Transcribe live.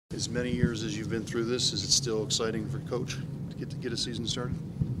as many years as you've been through this, is it still exciting for Coach to get a season started?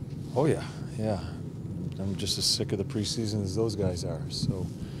 Oh, yeah. I'm just as sick of the preseason as those guys are. So,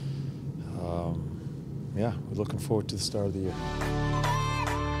 we're looking forward to the start of the year.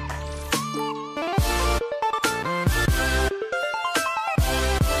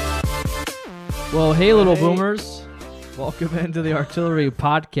 Well, hey, little boomers. Welcome into the Artillery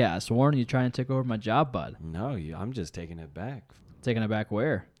Podcast. Warren, you trying to take over my job, bud? No, I'm just taking it back. Taking it back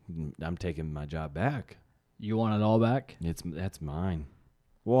where? I'm taking my job back. You want it all back? That's mine.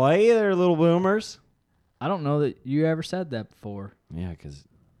 Well, hey there, little boomers. I don't know that you ever said that before. Yeah, because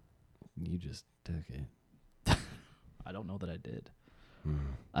you just took it. I don't know that I did.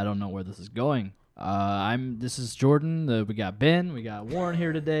 I don't know where this is going. This is Jordan. We got Ben. We got Warren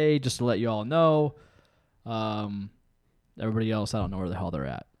here today, just to let you all know. Everybody else, I don't know where the hell they're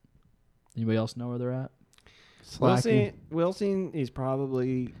at. Anybody else know where they're at? Wilson is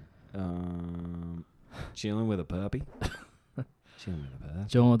probably chilling with a puppy. Chilling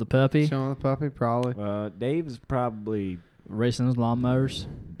Chilling with the puppy. Chilling with the puppy, probably. Dave's probably Racing his lawnmowers.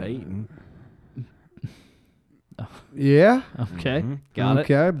 baiting. Yeah. Okay, Mm-hmm. got it.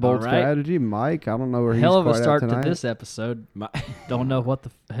 Okay, bold All right. strategy. Mike, I don't know where Hell of he's a quite start at to tonight. this episode. Don't know what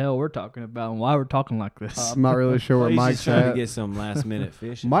the hell we're talking about and why we're talking like this. I'm not really sure where He's Mike's just trying at. to get some last minute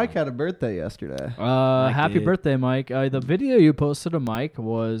fishing. Mike had a birthday yesterday. Happy did. birthday, Mike. The video you posted of Mike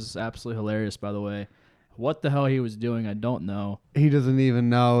was absolutely hilarious, by the way. What the hell he was doing, I don't know. He doesn't even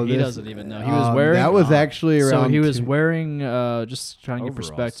know. He this. doesn't even know. He was wearing... That was actually around. So he was wearing, just trying to get Overalls.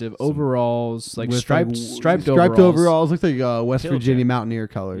 perspective, Some- overalls, like with, striped overalls. Looked like West Hilljack. Virginia Mountaineer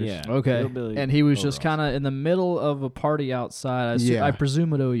colors. Yeah. Okay. Hillbilly And he was just overalls. kind of in the middle of a party outside. Yeah. I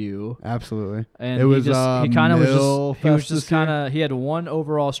presume at OU. Absolutely. And It was, he kind of was Mill just, he was Fest just this year. kind of, he had one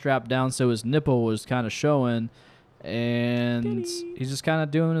overall strapped down, so his nipple was kind of showing, and he's just kind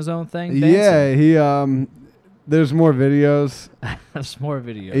of doing his own thing. Yeah, he there's more videos. There's more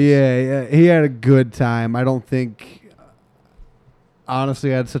videos. Yeah, he had a good time. I don't think,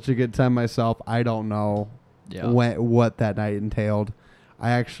 honestly, I had such a good time myself. I don't know Yeah. what that night entailed.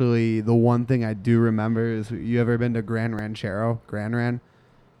 The one thing I do remember is, you ever been to Gran Ranchero? Gran Ran?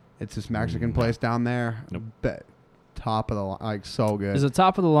 It's this Mexican place down there. Nope. Top of the line, like so good. Is it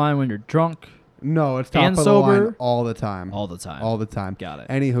top of the line when you're drunk? No, it's top and of the line sober? all the time. All the time. All the time. Got it.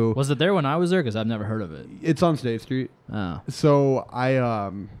 Anywho, Was it there when I was there? Because I've never heard of it. it's on State Street. Oh. So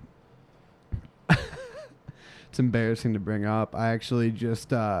it's embarrassing to bring up. I actually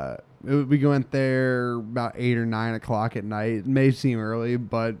just we went there about 8 or 9 o'clock at night. It may seem early,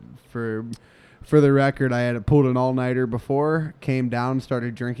 but for the record, I had pulled an all-nighter before, came down,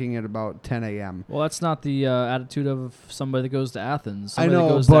 started drinking at about 10 a.m. Well, that's not the attitude of somebody that goes to Athens. I Somebody know,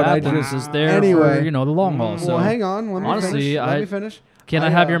 that goes but to I Athens just- is there anyway. for, the long haul. So Well, hang on. Let me honestly, finish. Let me finish. can I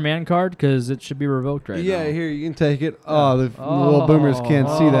have your man card? Because it should be revoked right now. Yeah, here, you can take it. Oh, the little boomers can't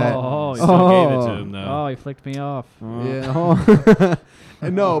see that. Oh, Still gave it to him, though. Oh, he flicked me off. Yeah.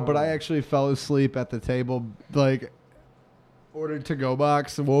 No, but I actually fell asleep at the table, like, ordered to-go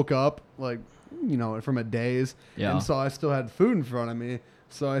box, and woke up, like, from a daze. Yeah. And so I still had food in front of me.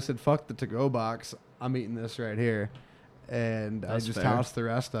 So I said, fuck the to-go box. I'm eating this right here. And That's I just fair. housed the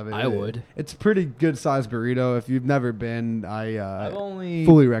rest of it. I would. It's a pretty good sized burrito. If you've never been, I've only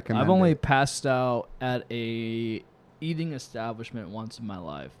fully recommend I've only it. passed out at a eating establishment once in my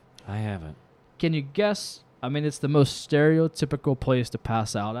life. I haven't. Can you guess? I mean, it's the most stereotypical place to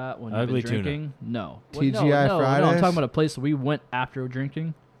pass out at when Ugly you've been Tuna. drinking. No. TGI no, I'm Fridays? talking about a place that we went after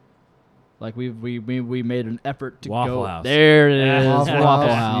drinking. Like we made an effort to Waffle go. House. There it is, Waffle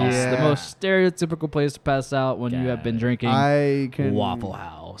Waffle House, House. yeah. The most stereotypical place to pass out when you have been drinking. I can Waffle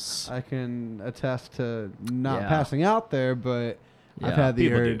House. I can attest to not Yeah. passing out there, but I've Yeah. had the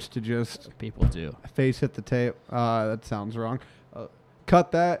People do. urge to just People do. face hit the tape. That sounds wrong.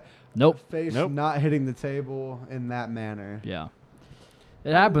 Cut that. Nope. Face Nope. not hitting the table in that manner. Yeah.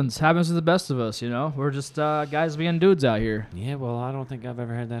 It happens. Happens to the best of us, We're just guys being dudes out here. Yeah, well, I don't think I've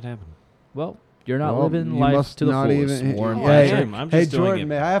ever had that happen. Well, you're not Well, living you life must to the not fullest, even- Warren. Oh, Hey, I am. I'm hey just doing Jordan, it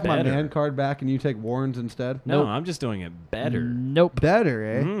may I have my better. man card back and you take Warren's instead? No, Nope. I'm just doing it better. Nope. Better,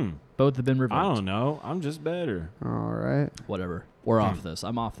 eh? Mm. Both have been revoked. I don't know. I'm just better. All right. Whatever. We're off this.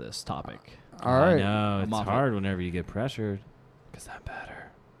 I'm off this topic. All I right. know. I'm It's off it. hard whenever you get pressured. Because I'm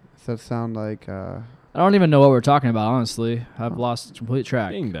better. Does that sound like I don't even know what we're talking about, honestly. I've lost complete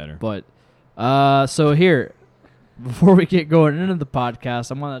track. Being better. But so here, before we get going into the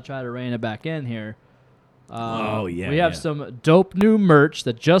podcast, I'm gonna try to rein it back in here. Oh, yeah, We have yeah. some dope new merch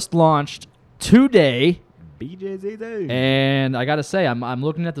that just launched today. BJ's easy. And I gotta say, I'm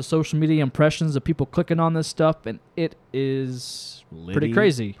looking at the social media impressions of people clicking on this stuff, and it is pretty Liddy.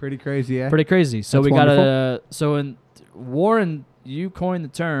 crazy. Pretty crazy, eh? Pretty crazy. So That's we gotta. wonderful. So in Warren, you coined the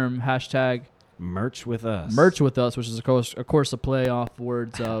term hashtag Merch with us. merch with us, which is of course a play off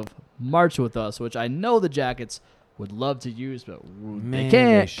words of march with us, which I know the Jackets would love to use, but Man, they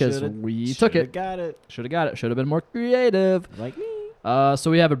can't they because shoulda- we took shoulda it. Got it. Should have got it. Should have been more creative. Like me. So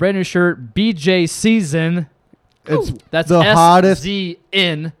we have a brand new shirt, BJ Season. It's That's the hottest.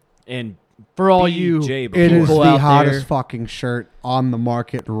 SZN And for all you. BJ It is people the out hottest there. fucking shirt on the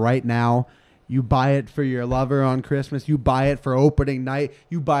market right now. You buy it for your lover on Christmas. You buy it for opening night.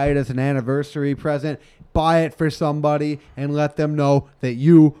 You buy it as an anniversary present. Buy it for somebody and let them know that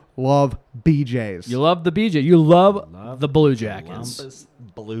you love BJ's. You love the BJ. You love the Blue Jackets. Columbus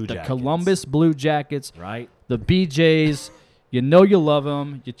Blue The Jackets. Columbus Blue Jackets. Right? The BJs. You know you love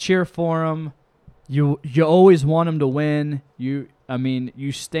them. You cheer for them. You always want them to win. You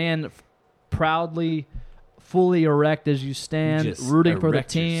stand proudly, fully erect as you stand, Just rooting for the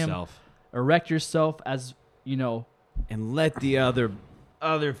erect team. yourself Erect yourself as and let the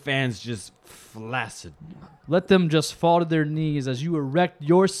other fans just flaccid. let them just fall to their knees as you erect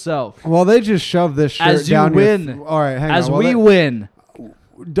yourself. Well, they just shove this shirt As you down win. your all right, hang As on. While we they- win.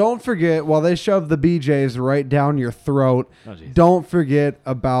 Don't forget, while they shove the BJ's right down your throat, Oh, jeez. don't forget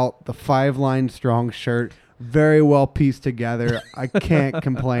about the 5-line strong shirt. Very well pieced together. I can't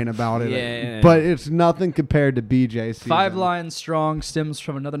complain about it. Yeah. But it's nothing compared to BJ season. 5 lines strong stems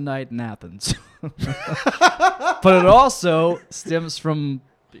from another night in Athens. But it also stems from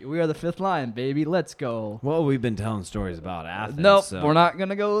we are the 5th line, baby. Let's go. Well, we've been telling stories about Athens. Nope, so we're not going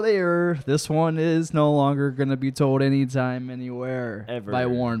to go there. This one is no longer going to be told anytime, anywhere Ever. by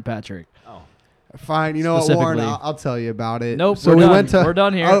Warren Patrick. Oh. Fine. You know what, Warren? Specifically. I'll tell you about it. Nope, So we're we done. went to. We're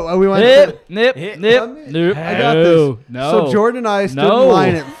done here. Oh, we went Nip, to. nip, Hit- nip, nope. I got this. No. So Jordan and I stood No. in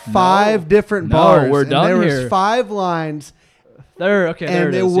line at 5 different No, bars. we're and done there here. was 5 lines, There, okay, there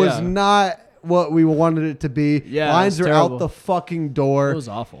and it it is. was yeah. not what we wanted it to be. Yeah, Lines it's are terrible. out the fucking door. It was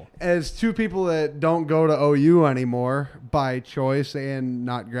awful. As two people that don't go to OU anymore by choice and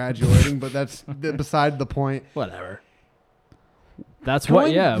not graduating, but that's beside the point. Whatever. That's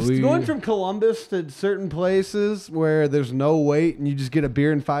what, yeah. Going from Columbus to certain places where there's no wait and you just get a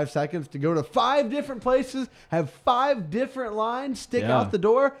beer in 5 seconds to go to 5 different places, have 5 different lines stick Yeah. out the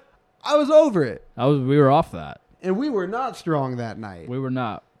door. I was over it. we were off that. And we were not strong that night. We were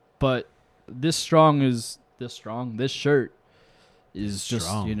not. But this shirt is just,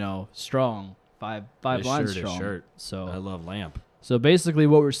 Strong. strong. Five This lines shirt is strong. shirt. I So love lamp. basically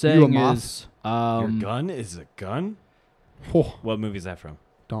what we're a saying moth? is Your gun is a gun? Oh, What movie is that from?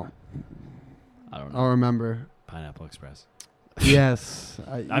 don't. I don't know. I'll remember. Pineapple Express. Yes.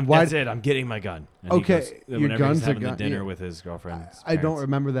 That's it. I'm getting my gun. And he Okay, goes- your whenever gun's he's a having the gun, dinner yeah. with his girlfriend. I don't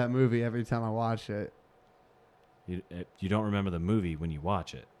remember that movie every time I watch it. You don't remember the movie when you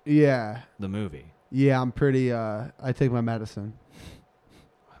watch it. Yeah. The movie. Yeah, I'm pretty I take my medicine.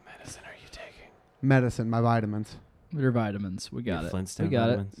 What medicine are you taking? Medicine, my vitamins. Your vitamins. We got Your it. Flintstone We got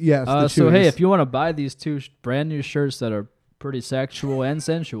vitamins? Yes. the So hey, Chewies. if you want to buy these 2 brand new shirts that are pretty sexual and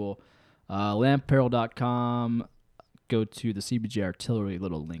sensual, lampapparel.com. Go to the CBG Artillery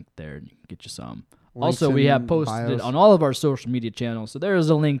little link there and you can get you some. Links Also, we have in posted it bios. on all of our social media channels, so there is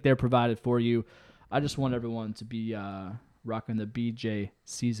a link there provided for you. I just want everyone to be rocking the BJ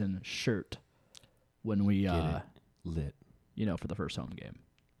season shirt when we, Get it lit. for the first home game.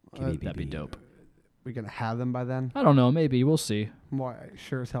 Uh, That'd be dope. we gonna have them by then? I don't know, maybe we'll see. Well, I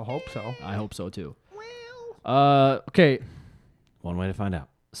sure as hell hope so. I hope so too. Okay. One way to find out.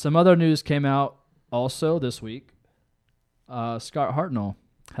 Some other news came out also this week. Scott Hartnell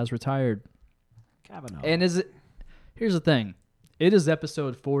has retired. Kavanaugh. And here's the thing. It is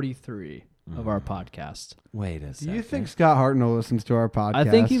episode 43 of our podcast. Wait a Do second. you think Scott Hartnell listens to our podcast? I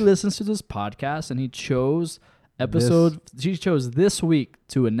think he listens to this podcast and he chose this week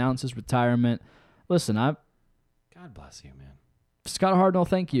to announce his retirement. Listen, God bless you, man. Scott Hartnell,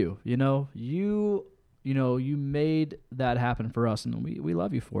 thank you. You made that happen for us and we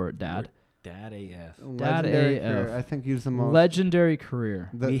love you for it, Dad. Dad AF. Legendary AF. career. I think he's the most. Legendary career.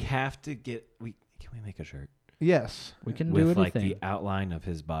 the- We have to get. Can we make a shirt yes. We can with do like anything. the outline of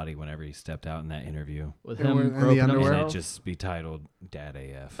his body whenever he stepped out in that interview, With And him we're in the groping underwear? and himself. it just be titled Dad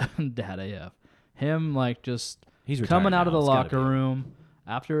AF. Dad AF. Him just He's coming retired out of now, the it's gotta locker be. room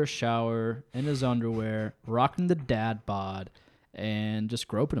after a shower in his underwear, rocking the dad bod, and just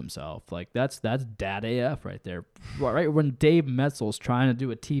groping himself. Like that's Dad AF right there. Right when Dave Metzel's trying to do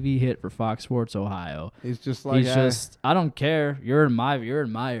a TV hit for Fox Sports Ohio, He's just like he's just I don't care. You're in my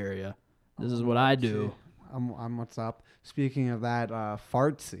area. This is what I do. I'm what's up. Speaking of that,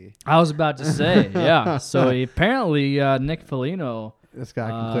 Fartsy. I was about to say, yeah. So apparently, Nick Foligno. This guy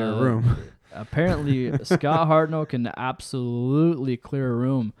can clear a room. Apparently, Scott Hartnell can absolutely clear a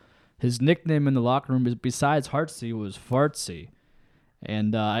room. His nickname in the locker room, besides Hartsy, was Fartsy.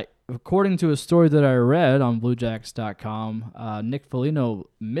 And according to a story that I read on BlueJacks.com, Nick Foligno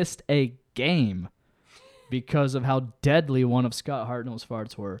missed a game because of how deadly one of Scott Hartnell's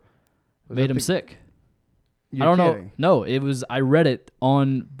farts were. Made him sick. You're I don't kidding. know. No, it was. I read it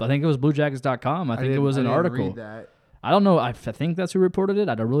on. I think it was BlueJackets.com. I think it was an article. Read that. I don't know. I think that's who reported it.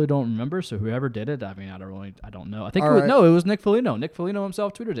 I really don't remember. So whoever did it, I mean, I don't know. I think All right. it was Nick Foligno. Nick Foligno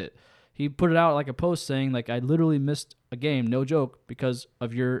himself tweeted it. He put it out like a post saying, like, I literally missed a game, no joke, because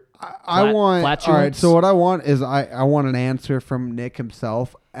of your. I want. All right. flatulence. So what I want is I want an answer from Nick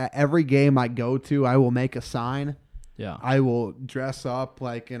himself. At every game I go to, I will make a sign. Yeah. I will dress up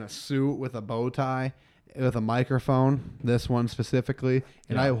like in a suit with a bow tie, with a microphone. This one specifically,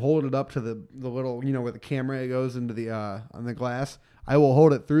 and Yeah. I hold it up to the little, where the camera goes into the on the glass. I will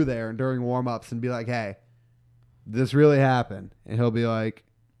hold it through there during warm ups and be like, "Hey, this really happened," and he'll be like,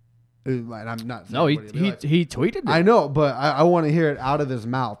 and I'm not. No, he saying what he'll be like. he tweeted it. I know, but I want to hear it out of his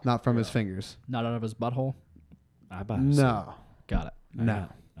mouth, not from his fingers. Not out of his butthole. I bought a No, Got it. suit. no.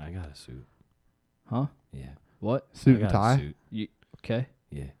 I got a suit. Huh? Yeah. What? Suit I and got a tie. suit. You okay?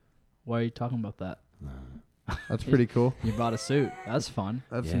 Yeah. Why are you talking about that? That's pretty cool. You bought a suit. That's fun.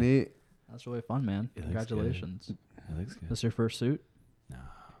 That's Yeah. neat. That's really fun, man. It looks good. Congratulations. It looks good. This your first suit? No.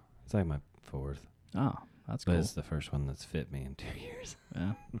 It's like my fourth. Oh, that's But cool. it's the first one that's fit me in 2 years.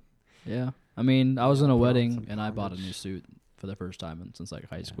 Yeah. Yeah. I mean, I was in a Put on wedding some and I bought a coverage. new suit for the first time since like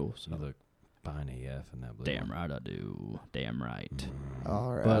high school. So You look fine AF in that blue. damn one. right I do. Damn right.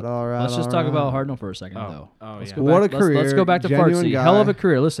 All right, But all right. let's just all talk about right. Hartnell for a second, Oh. though. Oh, Let's yeah. go What back, a let's go back to career. Fartsy. Genuine Hell of guy. a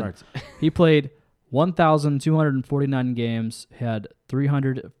career. Listen, Farts. he played 1,249 games, had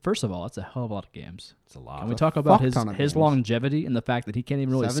 300. First of all, that's a hell of a lot of games. It's a lot. Can we talk about fuck his ton of his games. longevity and the fact that he can't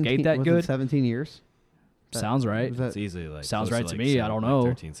even really 17 skate that was it good? 17 years. Sounds right. Was that- It's easily like Sounds close right to to like me. I don't know.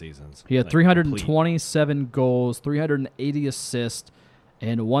 13 seasons. He had Like, 327 goals, 380 assists,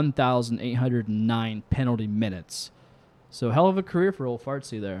 and 1,809 penalty minutes. So hell of a career for old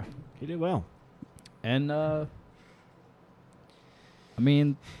Fartsy there. complete. He did well. And I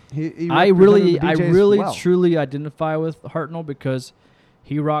mean, He I represented the BJs really well. truly identify with Hartnell because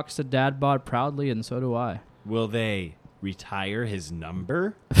he rocks the dad bod proudly, and so do I. Will they retire his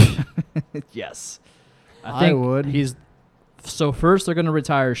number? Yes, I think would. He's so first they're going to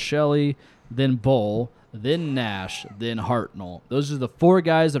retire Shelley, then Bull, then Nash, then Hartnell. Those are the four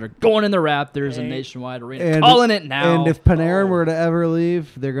guys that are going in the Raptors and Nationwide Arena, And- calling it now. And if Panarin Oh. were to ever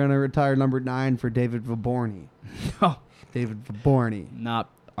leave, they're going to retire number 9 for David Vaborny. Oh, David Vaborny. not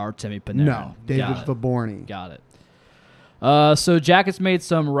Artemi Panarin. No, David Got it. Vaborny. Got it. So Jackets made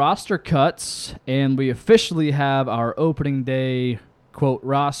some roster cuts, and we officially have our opening day quote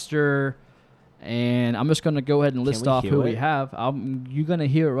roster. And I'm just gonna go ahead and list we off hear who we it? have. You're gonna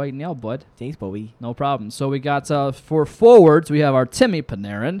hear it right now, bud. Thanks, Bobby. No problem. So we got for forwards, we have our Timmy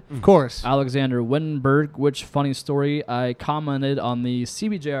Panarin, Of course. Alexander Wittenberg. Which funny story? I commented on the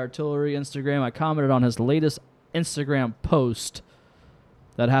CBJ Artillery Instagram. I commented on his latest Instagram post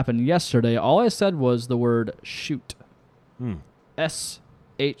that happened yesterday. All I said was the word shoot.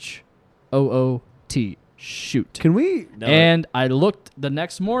 SHOOT. Shoot. Can we? And I looked the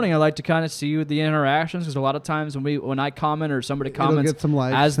next morning. I like to kind of see the interactions because a lot of times when I comment or somebody It'll comments get some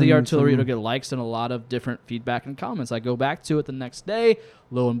likes as the and artillery, some- it'll get likes and a lot of different feedback and comments. I go back to it the next day.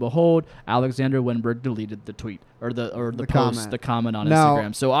 Lo and behold, Alexander Winberg deleted the tweet or the post, comment. the comment on Now-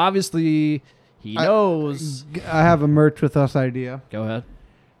 Instagram. So obviously he knows. I have a merch with us idea. Go ahead.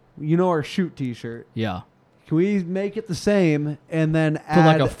 You know our shoot T-shirt. Yeah. Can we make it the same and then Put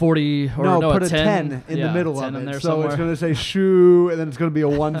add like a 40 or no, put a a 10 in Yeah, the middle 10 of in it. there So it's somewhere. going to say shoe and then it's going to be a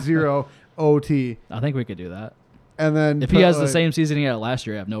 1-0 OT. I think we could do that. And then If he put, has the like, same season he had last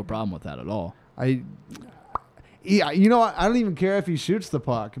year, I have no problem with that at all. Yeah, you know what? I don't even care if he shoots the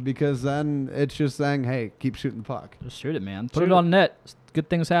puck because then it's just saying, "Hey, keep shooting the puck." Just shoot it, man. Put Shoot it it. on net. Good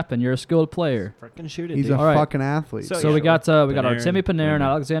things happen. You're a skilled player. Freaking shoot it, He's dude. a All right. fucking athlete. So- So yeah, we got our Panarin, Timmy Panarin, Winberg.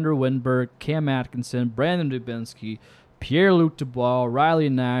 Alexander Winberg, Cam Atkinson, Brandon Dubinsky, Pierre-Luc Dubois, Riley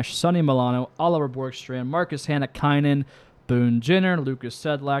Nash, Sonny Milano, Oliver Borgstrand, Marcus Hannakainen, Boone Jenner, Lucas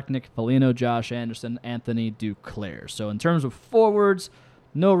Sedlak, Nick Foligno, Josh Anderson, Anthony Duclair. So in terms of forwards,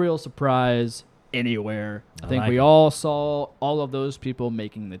 no real surprise anywhere. I think like we it. all saw all of those people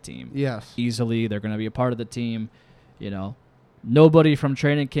making the team. yes. Easily. They're going to be a part of the team. Nobody from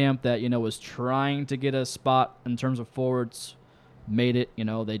training camp that, was trying to get a spot in terms of forwards made it.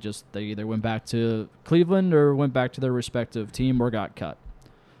 They either went back to Cleveland or went back to their respective team or got cut.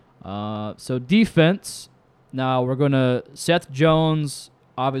 So defense. Now we're going to Seth Jones.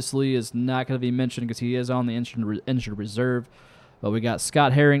 Obviously, is not going to be mentioned because he is on the injured reserve. But we got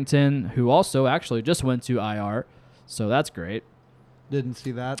Scott Harrington, who also actually just went to IR, so that's great. Didn't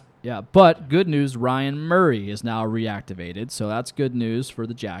see that. Yeah, but good news, Ryan Murray is now reactivated, so that's good news for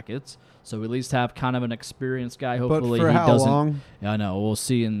the Jackets. So we at least have kind of an experienced guy. Hopefully but for he how doesn't. long? Yeah, I know. We'll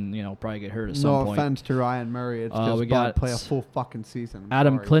see, and probably get hurt at some No point. offense to Ryan Murray. It's just we got got play a full fucking season. I'm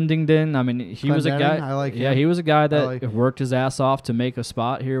Adam sorry. Clendington. I mean, he was a guy. Clendening? I like yeah, him. he was a guy that like him. worked his ass off to make a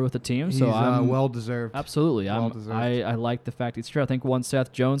spot here with the team. He's So I'm well deserved. absolutely. Well-deserved. I like the fact he's here. I think once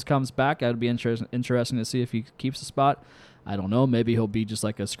Seth Jones comes back, it'd be interesting to see if he keeps the spot. I don't know. Maybe he'll be just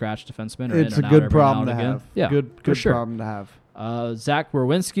like a scratch defenseman. Or It's in a and out good every now problem and to again. have. Yeah, good for sure. problem to have. Zach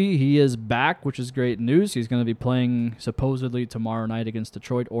Werenski, he is back, which is great news. He's going to be playing supposedly tomorrow night against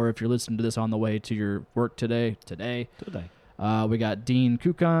Detroit, or if you're listening to this on the way to your work today. We got Dean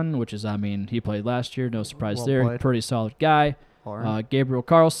Kukan, which is, he played last year. No surprise Well there. played. Pretty solid guy. Alright. Gabriel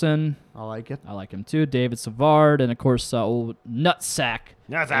Carlson, I like it. I like him too. David Savard, and of course, old Nutsack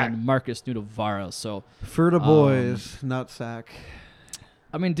and Marcus Nudavara. So, For the boys, nutsack.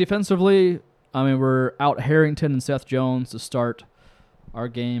 Defensively, we're out Harrington and Seth Jones to start our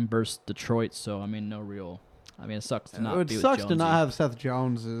game versus Detroit. So, no real. It sucks to not It be with sucks to Jonesy. not have Seth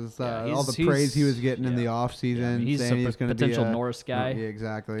Jones. Yeah, All the he's- praise he was getting in the yeah. offseason. He's saying a he's going to be potential a Norris guy. Yeah,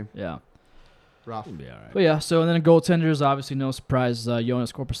 exactly. Yeah. Rough. Be all right. But yeah, so and then goaltenders, obviously no surprise,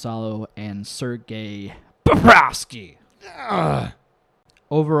 Jonas Korpisalo and Sergei Bobrovsky.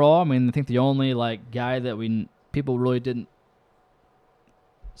 Overall, I think the only guy that people really didn't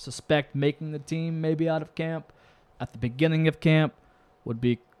suspect making the team maybe out of camp at the beginning of camp would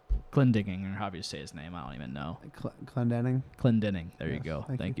be Clendening, or how do you say his name? I don't even know. Clendening. Clendening. There you Yes, go.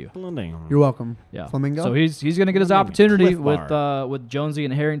 thank Thank you. You're welcome. Yeah. Flamingo? So he's going to get his Flamingo. opportunity Cliff with Bar. with Jonesy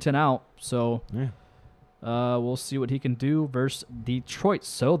and Harrington out. So Yeah. we'll see what he can do versus Detroit.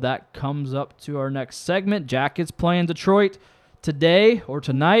 So that comes up to our next segment. Jackets playing Detroit today or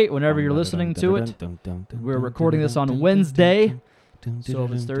tonight, whenever you're listening to it. We're recording this on Wednesday. So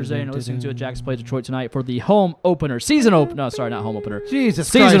if it's Thursday and you're listening to it, Jackets play Detroit tonight for the home opener. Season opener. No, sorry, not home opener. Jesus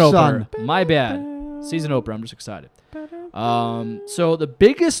Season Christ, opener. son. My bad. Season opener. I'm just excited. So the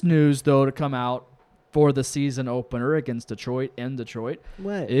biggest news, though, to come out for the season opener against Detroit in Detroit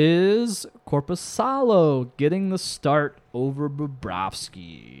What? is Korpisalo getting the start over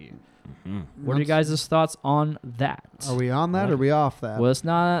Bobrovsky. What are you guys' thoughts on that? Are we on that or are we off that? Well, it's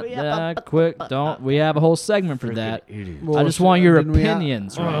not that quick. Don't we have a whole segment for that? Well, I just want your didn't we ha-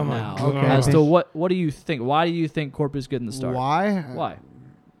 opinions right Oh my now God. Okay. as to what do you think? Why do you think Corp is getting the start? Why? Why?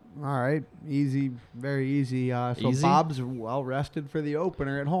 All right. Easy. Very easy. So Easy? Bob's well rested for the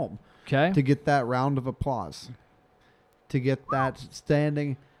opener at home Okay. to get that round of applause, to get that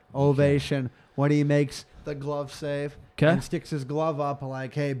standing ovation when he makes the glove save Okay. and sticks his glove up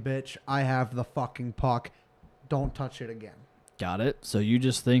like, hey, bitch, I have the fucking puck. Don't touch it again. Got it. So you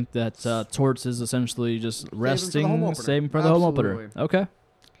just think that Torts is essentially just for the resting, home opener. saving for the home opener. Absolutely. Okay.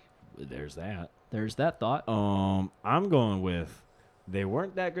 There's that. There's that thought. I'm going with they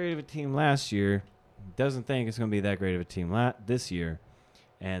weren't that great of a team last year. Doesn't think it's going to be that great of a team this year.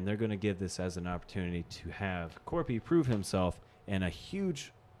 And they're going to give this as an opportunity to have Corpy prove himself in a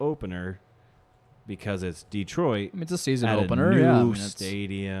huge opener because it's Detroit It's a season at opener. a new Yeah. It's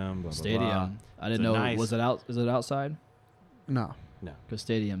stadium. Blah, blah, stadium. blah. I didn't So know. nice. Was it out? Is it outside? No. Because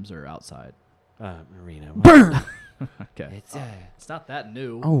stadiums are outside. Arena. Okay. It's not that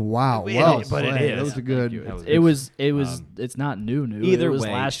new. Oh, wow. It Well is, but it played. is. That was a Thank good. you. That was It good. was. It was. It's not new. Either it was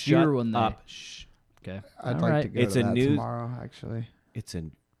way, last shut year when they. up. Okay. I'd All like right. to go It's to a that new- tomorrow, actually. It's a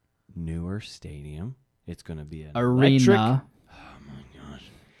newer stadium. It's going to be an Arena. electric. Oh my gosh.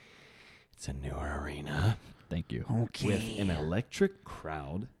 It's a newer arena Thank you. with an electric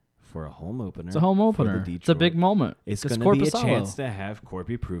crowd for a home opener. It's a home for the opener. It's a big Detroit. moment. It's It's going to be a Korpisalo. chance to have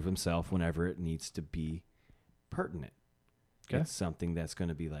Corpy prove himself whenever it needs to be pertinent. Okay. It's something that's going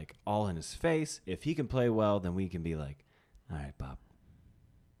to be like all in his face. If he can play well, then we can be like, all right, Bob,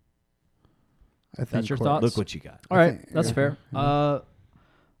 I think That's your Cor- thoughts? look what you got. All right, think- that's yeah. fair.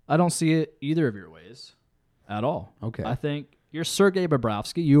 I don't see it either of your ways at all. Okay. I think you're Sergei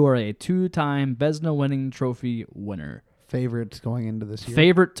Bobrovsky. You are a two-time Vezina winning trophy winner. Favorites going into this year.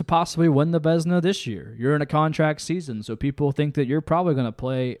 Favorite to possibly win the Vezina this year. You're in a contract season, so people think that you're probably going to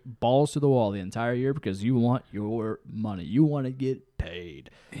play balls to the wall the entire year because you want your money. You want to get paid.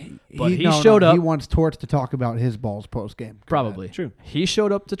 But he showed up. He wants Torts to talk about his balls post game. Probably. True. He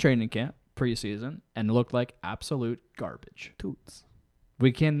showed up to training camp preseason and looked like absolute garbage. Toots.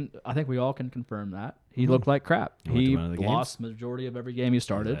 I think we all can confirm that. He looked like crap. He went to He one of the games? lost majority of every game he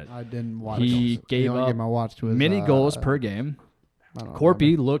started. that? I didn't watch. He it. gave the only up game I watched was many goals per game. I don't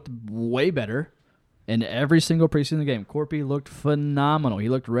Corpy looked way better in every single preseason game. Corpy looked phenomenal. He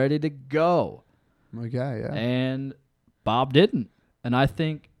looked ready to go. remember. Okay, yeah. And Bob didn't. And I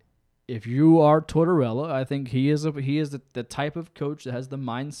think if you are Tortorella, I think he is the type of coach that has the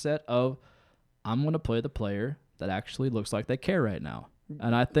mindset of, I'm going to play the player that actually looks like they care right now.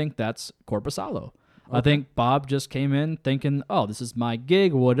 And I think that's Korpisalo. I think Bob just came in thinking, oh, this is my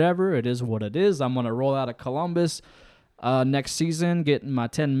gig, whatever. It is what it is. I'm going to roll out of Columbus next season, getting my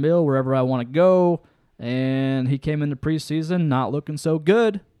 10 mil wherever I want to go. And he came into preseason not looking so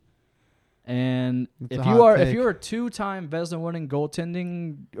good. And It's if a you hot are take. if you're a 2-time Vezina winning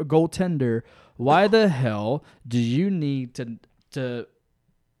goaltender, why the hell do you need to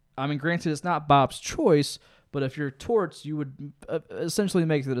I mean, granted, it's not Bob's choice, but if you're Torts, you would essentially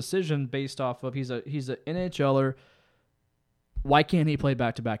make the decision based off of he's a NHLer. Why can't he play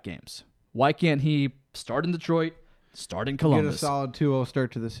back-to-back games? Why can't he start in Detroit, start in Get a Columbus? solid 2-0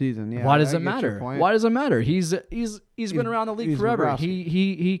 start to the season. Yeah. Why does I it get your matter? point. Why does it matter? He's been around the league he's forever. Bobrovsky.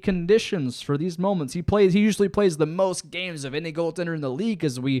 He conditions for these moments. He usually plays the most games of any goaltender in the league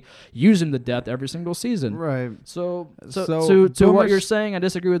because we use him to death every single season. Right. So So, to what Boomers- you're saying, I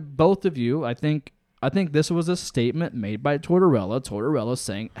disagree with both of you. I think this was a statement made by Tortorella. Tortorella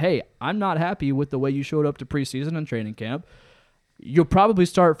saying, "Hey, I'm not happy with the way you showed up to preseason and training camp. You'll probably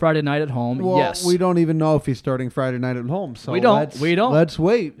start Friday night at home. Well, yes, we don't even know if he's starting Friday night at home. So We don't. Let's, We don't. Let's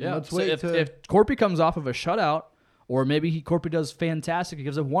wait. Yeah. Let's So wait. if Corpy comes off of a shutout, or maybe Corpy does fantastic, he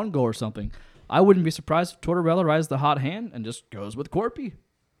gives up one goal or something, I wouldn't be surprised if Tortorella rises the hot hand and just goes with Corpy.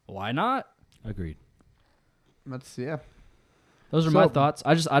 Why not? Agreed. Let's yeah. Those are my So- thoughts.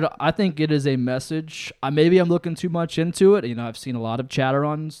 I think it is a message. Maybe I'm looking too much into it. I've seen a lot of chatter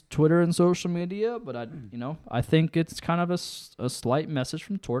on Twitter and social media, but I think it's kind of a slight message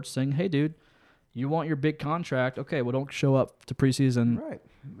from Torch saying, "Hey, dude, you want your big contract? Okay, well, don't show up to preseason." Right.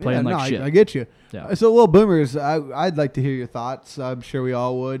 Playing like no, shit. I get you. Yeah. So, little boomers, I'd like to hear your thoughts. I'm sure we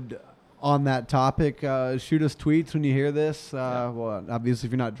all would on that topic. Shoot us tweets when you hear this. Well, obviously,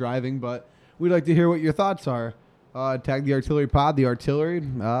 if you're not driving, but we'd like to hear what your thoughts are. Tag the Artillery Pod, the Artillery.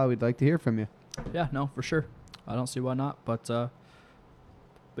 We'd like to hear from you. Yeah, no, for sure. I don't see why not. But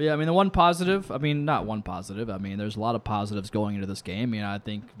yeah, I mean, the one positive, not one positive. There's a lot of positives going into this game. I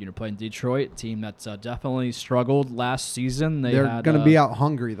think you're playing Detroit, team that's definitely struggled last season. They're had, going to be out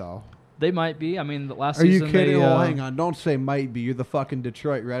hungry, though. They might be. The last Are you season. kidding? They, Oh, hang on. Don't say might be. You're the fucking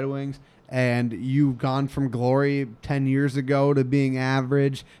Detroit Red Wings, and you've gone from glory 10 years ago to being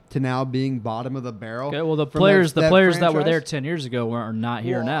average to now being bottom of the barrel. Okay, well, the from players that were franchise? there 10 years ago are not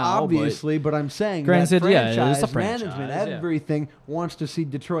here Well, now. obviously, but I'm saying Granted, that yeah, it is a franchise, franchise, management, yeah. everything wants to see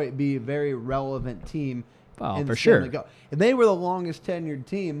Detroit be a very relevant team. Well, in for the Stanley sure. Cup. And they were the longest tenured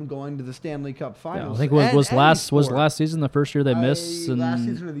team going to the Stanley Cup Yeah, Finals. I think was And last any sport. last season the first year they missed. And Last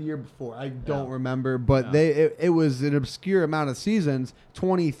season or the year before, I don't remember, but Yeah. it was an obscure amount of seasons,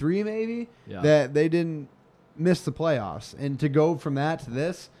 23 maybe, Yeah. that they didn't miss the playoffs. And to go from that to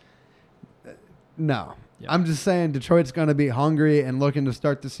this, no. Yeah. I'm just saying Detroit's going to be hungry and looking to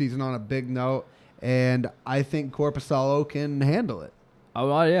start the season on a big note, and I think Korpisalo can handle it. Oh,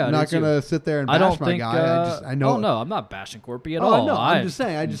 well, yeah, I'm I not do too. going to sit there and I bash don't my think. guy. I know. Oh no, I'm not bashing Corpy at Oh, all. no, I'm just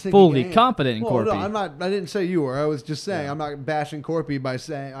saying. I just think fully he can- confident in Well, Corpy. No, I'm not. I didn't say you were. I was just saying Yeah. I'm not bashing Corpy by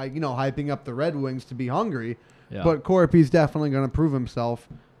saying hyping up the Red Wings to be hungry. Yeah. But Corpy's definitely going to prove himself.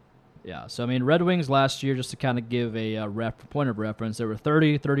 Yeah, so Red Wings last year, just to kind of give a point of reference, they were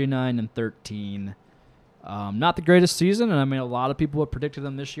 30, 39, and 13. Not the greatest season, and a lot of people have predicted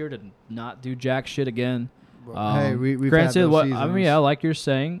them this year to not do jack shit again. Hey, we've had granted, those what seasons. like you're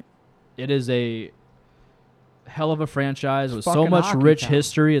saying, it is a hell of a franchise with so fucking much hockey rich town.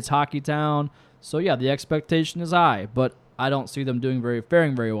 history. It's hockey town, so yeah, the expectation is high, but I don't see them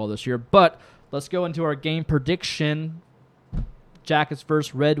faring very well this year. But let's go into our game prediction. Jackets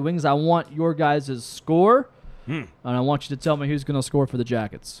versus Red Wings. I want your guys' score, and I want you to tell me who's going to score for the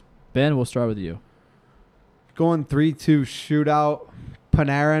Jackets. Ben, we'll start with you. Going 3-2 shootout.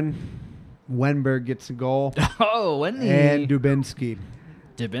 Panarin, Wenberg gets a goal, Oh, when and Dubinsky.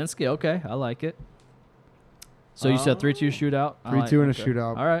 Dubinsky. Okay, I like it. So you said 3-2 shootout. I 3-2 in a okay.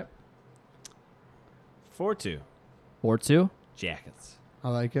 shootout. All right, 4-2. 4-2. Jackets. I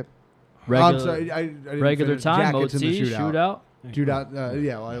like it. Regular, I'm sorry, I didn't regular finish. time. Jackets OT in the shootout. shootout. Shootout.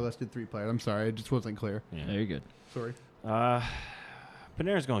 Yeah, well, I listed 3 players. I'm sorry, it just wasn't clear. Yeah. There you good. Sorry.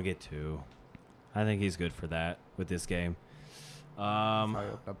 Panarin's going to get 2. I think he's good for that with this game.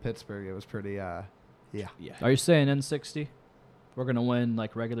 Pittsburgh, it was pretty. Yeah. Yeah. Are you saying N60? we're gonna win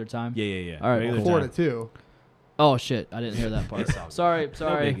like regular time. Yeah. All right, Regular cool. time. 4-2. Oh shit, I didn't hear that part. It's all good. Sorry, biggie.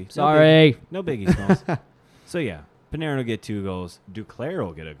 sorry, No sorry. No biggie, Smalls. So yeah, Panarin will get 2 goals. Duclair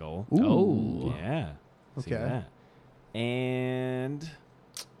will get a goal. Oh, Yeah. See Okay. that. And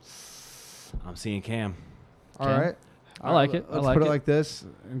I'm seeing Cam. All Okay. right. I like it. I Let's like put it it. like this.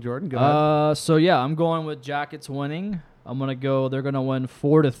 Jordan, go ahead. So yeah, I'm going with Jackets winning. I'm gonna go. They're gonna win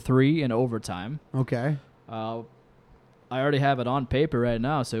 4-3 in overtime. Okay. I already have it on paper right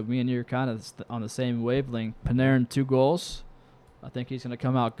now, so me and you are kind of on the same wavelength. Panarin 2 goals. I think he's gonna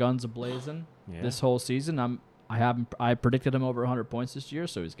come out guns a blazing Yeah. this whole season. I predicted him over 100 points this year,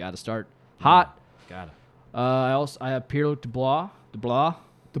 so he's got to start hot. Got it. I have Pierre-Luc Dubois The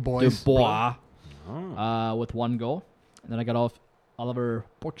boys. with 1 goal, and then I got Oliver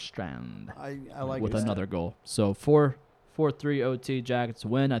Borkstrand I like with that. another goal. So 4-3 OT Jackets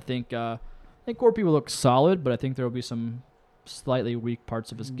win. I think Corpy will look solid, but I think there will be some slightly weak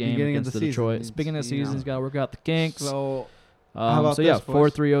parts of his game Beginning of against the the season, Detroit. it's, Beginning of the you season, know. he's got to work out the kinks. So how about So yeah, this,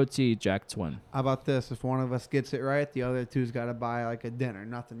 boys? 4-3 OT Jackets win. how about this? If one of us gets it right, the other two's got to buy like a dinner.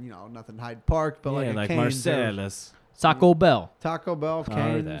 Nothing, nothing Hyde Park, but Yeah, like a like Cane's or Marcellus. Taco Bell. Taco Bell, I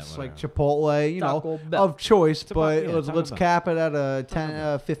heard Cane's, that, like whatever. Chipotle, Taco Bell. of choice. But yeah, let's Taco Bell. cap it at a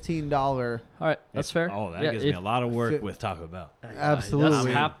Taco $15. All right, that's fair. Oh, that Yeah, gives me if- a lot of work if- with Taco Bell.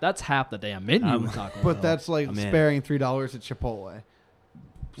 Absolutely. That's half the damn menu. I'm- with Taco But Bell. that's like I'm in. sparing $3 at Chipotle.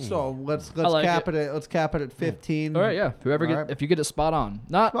 So let's like cap it. Let's cap it at 15. all right. Yeah, whoever All right. if you get it spot on,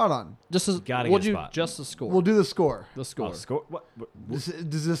 not Spot on. just as Gotta we'll get a do spot. just the score. We'll do the score. the score. Oh, score? What?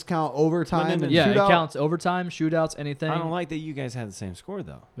 Does this count overtime? No, no, no, and Yeah, shootout? it counts overtime, shootouts, anything. I don't like that you guys had the same score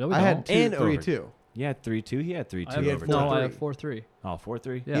though. No, we I had don't. And 3-2. You had 3-2. He had 3-2 I have, had overtime. no, I 4-3. have 4-3. Oh,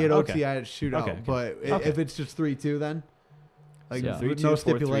 4-3. Yeah. He had OT, Okay. I had shootout. Okay, okay. But Okay. if it's just 3-2, then like Yeah. 3-2, no 4-3,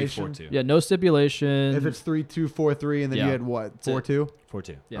 stipulation. 4-2. Yeah, no stipulation. If it's 3-2, 4-3, and then Yeah. you had what? That's it. 4-2.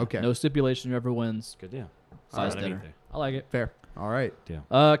 4-2. yeah, okay. no stipulation. Whoever wins, Good deal. size Right dinner. underneath I like it. Fair. All right.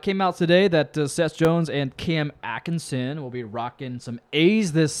 Came out today that Seth Jones and Cam Atkinson will be rocking some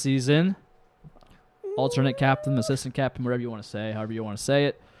A's this season. Alternate captain, assistant captain, whatever you want to say, however you want to say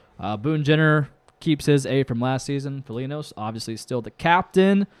it. Boone Jenner keeps his A from last season. Felinos, obviously still the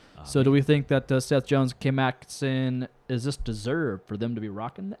captain. So do we think that Seth Jones and Cam Atkinson, is this deserved for them to be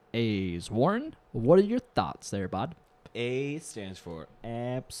rocking the A's? Warren, what are your thoughts there, bud? A stands for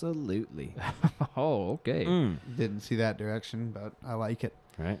absolutely. Oh, okay. Didn't see that direction, but I like it.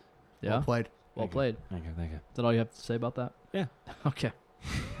 Right? Yeah, Well played. well Thank you. played. Thank you. Thank you. Is that all you have to say about that? Yeah. Okay.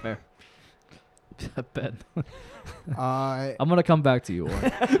 Fair. Ben. Uh, I'm gonna come back to you,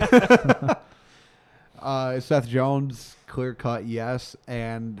 Warren. Seth Jones, clear cut, yes.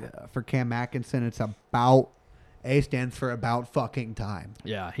 And for Cam Atkinson, it's about A stands for about fucking time.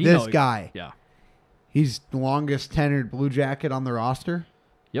 Yeah, This guy, Yeah. he's the longest tenured Blue Jacket on the roster.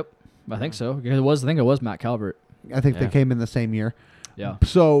 Yep. I think so. I think it was Matt Calvert. I think Yeah. they came in the same year. Yeah.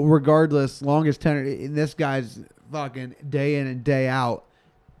 So regardless, longest tenured, this guy's fucking day in and day out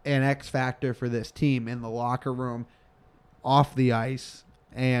an X factor for this team in the locker room, off the ice,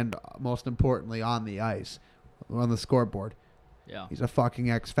 and most importantly on the ice, on the scoreboard. Yeah. He's a fucking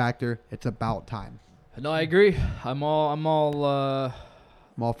X factor. It's about time. No, I agree. I'm all I'm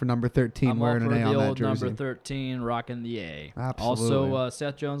all for number 13 I'm all wearing for an A the on that old jersey. number 13 rocking the A. Absolutely. Also,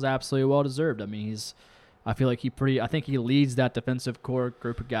 Seth Jones absolutely well deserved. I mean, I feel like I think he leads that defensive core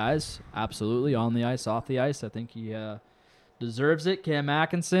group of guys. Absolutely, on the ice, off the ice. I think he deserves it. Cam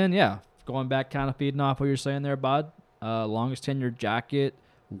Atkinson, yeah, going back, kind of feeding off what you're saying there, bud. Longest tenured Jacket,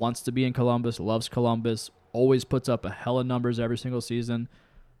 wants to be in Columbus, loves Columbus, always puts up a hell of numbers every single season.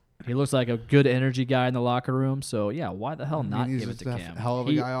 He looks like a good energy guy in the locker room. So, yeah, why the hell I mean, not he's give it just to a Cam? hell of a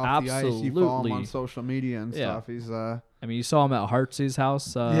He guy off the ice. You follow him absolutely- on social media and Yeah. stuff. He's I mean, you saw him at Hartsy's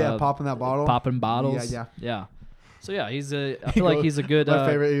house. popping that bottle. Popping bottles. Yeah. Yeah. So, yeah, I He feel like goes- he's a good. My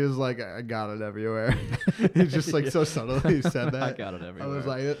favorite. He was like, "I got it everywhere." He's just like so subtle. He said that. I got it I everywhere. was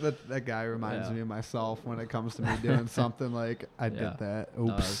like, that guy reminds Yeah. me of myself when it comes to me doing something like I Yeah. did that.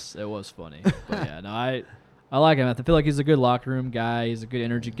 No, Oops. it was funny. But yeah, no, I like him. I feel like he's a good locker room guy. He's a good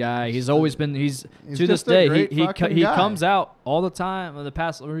energy guy. He's always been. He's He's to this just a day. great He fucking he guy. comes out all the time. In the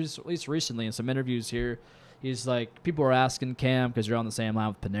past, or at least recently, in some interviews here, he's like, people are asking Cam because you're on the same line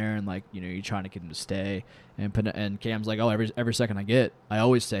with Panarin, like, you know, you're trying to get him to stay, and Cam's like, oh, every second I get, I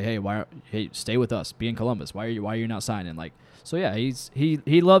always say, hey, stay with us, be in Columbus. Why are you not signing? Like, so yeah,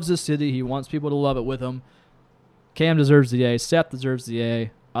 he loves this city. He wants people to love it with him. Cam deserves the A. Seth deserves the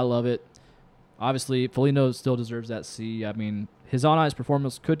A. I love it. Obviously, Foligno still deserves that C. I mean, his on-ice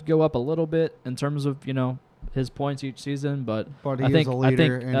performance could go up a little bit in terms of, you know, his points each season, but But he I think is a leader I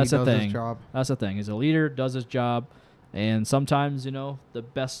think and that's he the does thing. his job. That's the thing. He's a leader, does his job. And sometimes, the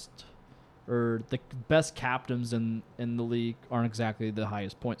best captains in the league aren't exactly the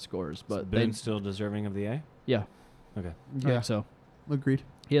highest point scorers, but Boone's still deserving of the A. yeah, Okay. I think so. Agreed.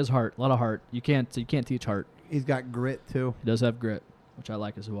 He has heart, a lot of heart. You can't teach heart. He's got grit too. He does have grit, which I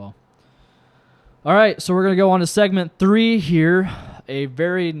like as well. All right, so we're going to go on to segment 3 here, a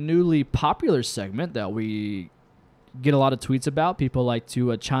very newly popular segment that we get a lot of tweets about. People like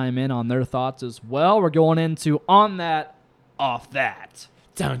to chime in on their thoughts as well. We're going into On That, Off That.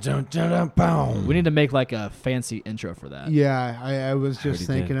 We need to make like a fancy intro for that. Yeah, I was just already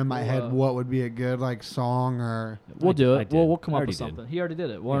thinking did. in my head what would be a good like song or. We'll do I it. did. We'll come I up already with did. something. He already did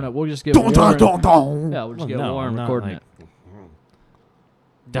it. We'll, Yeah. we'll just get Warren. Yeah, we'll just get Warren not recording like- it.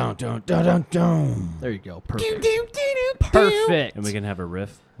 Dun, dun, dun, dun, dun. There you go. Perfect. Perfect. And we can have a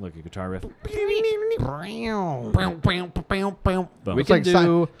riff, like a guitar riff. We It's can like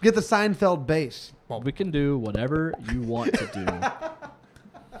do. get the Seinfeld bass. We can do whatever you want to do.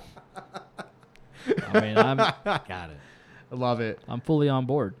 I mean, Got it. I love it. I'm fully on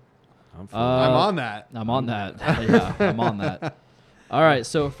board. I'm full. I'm on that. I'm on that. Yeah, I'm on that. All right,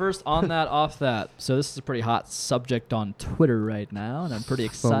 so first On That, Off That. So this is a pretty hot subject on Twitter right now, and I'm pretty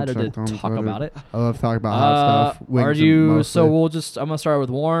excited to Subject on talk Twitter. about it. I love talking about hot stuff. Wings Are and you? mostly. So I'm gonna start with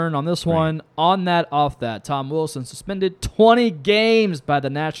Warren on this Right. one. On That, Off That. Tom Wilson suspended 20 games by the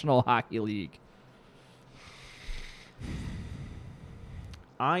National Hockey League.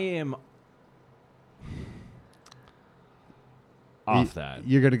 I am off that.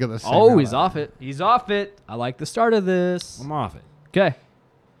 You're gonna get the. same Oh, out he's of off it. He's off it. I like the start of this. I'm off it. Okay.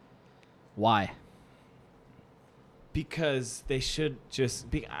 Why? Because they should just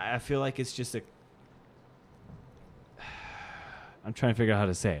be. I feel like it's just a. I'm trying to figure out how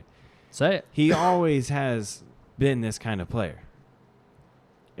to say it. Say it. He always has been this kind of player.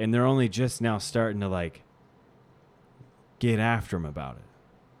 And they're only just now starting to, like, get after him about it.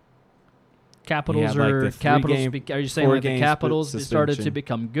 Capitals like, are the three Capitals. game- Are you saying four like the game Capitals they started to suspension.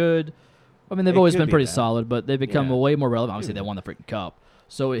 become good? I mean, they've It always could been be pretty that. solid, but they become Yeah. way more relevant. Obviously, Could they be. won the freaking cup.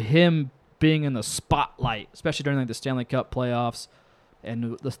 So him being in the spotlight, especially during like the Stanley Cup playoffs,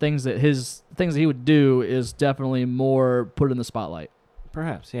 and the things that he would do is definitely more put in the spotlight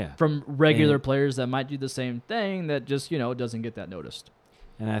Perhaps, yeah. from regular And- players that might do the same thing that just doesn't get that noticed.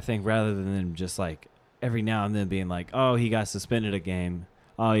 And I think rather than them just, like, every now and then being like, oh, he got suspended a game.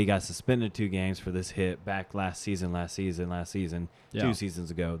 Oh, he got suspended 2 games for this hit back last season, Yeah. 2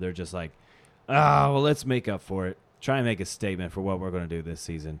 seasons ago. They're just like, oh, well, let's make up for it. Try and make a statement for what we're going to do this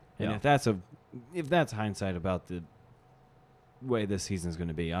season. And Yeah. if that's hindsight about the way this season's going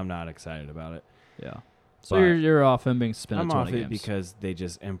to be, I'm not excited about it. Yeah. So But you're off him being suspended I'm 20 off it games. because they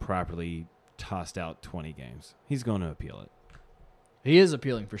just improperly tossed out 20 games. He's going to appeal it. He is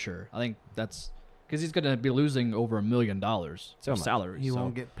appealing for sure. I think that's because he's going to be losing over $1 million So of much. salary. He so.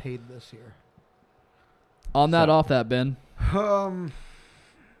 won't get paid this year. On that, So- off that, Ben.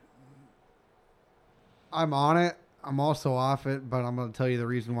 I'm on it. I'm also off it, but I'm going to tell you the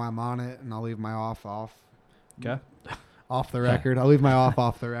reason why I'm on it, and I'll leave my off Okay, off the record. I'll leave my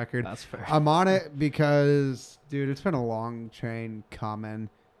off the record. that's fair. I'm on it because, dude, it's been a long train coming.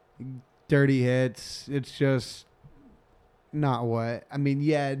 Dirty hits. It's just not what. I mean,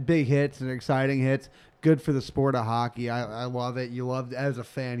 yeah, big hits and exciting hits. Good for the sport of hockey. I love it. You love, as a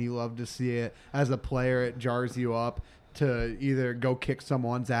fan, you love to see it. As a player, it jars you up to either go kick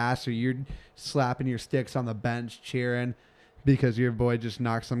someone's ass or you're slapping your sticks on the bench cheering because your boy just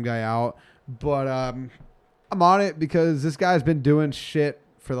knocked some guy out. But I'm on it because this guy's been doing shit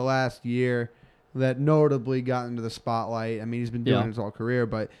for the last year that notably got into the spotlight. I mean, he's been doing Yeah. it his whole career,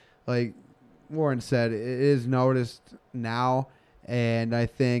 but like Warren said, it is noticed now. And I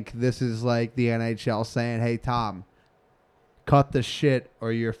think this is like the NHL saying, hey, Tom, cut the shit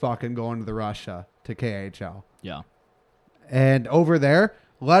or you're fucking going to the Russia to KHL. Yeah. And over there,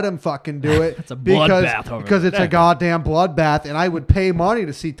 let him fucking do it. It's a bloodbath over because there. it's a goddamn bloodbath, and I would pay money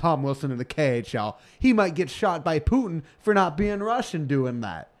to see Tom Wilson in the KHL. He might get shot by Putin for not being Russian doing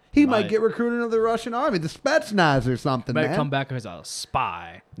that. He might Right. get recruited into the Russian army, the Spetsnaz or something, Might man. come back as a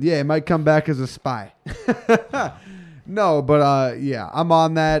spy. Yeah, he might come back as a spy. No, but yeah, I'm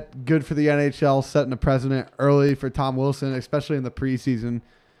on that. Good for the NHL setting a precedent early for Tom Wilson, especially in the preseason.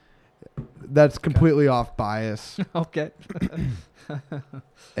 That's completely off bias. Okay.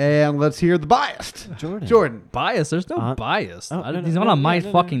 And let's hear the biased. Jordan. Bias? There's no On- bias. Oh, no, He's no, not no, on my no,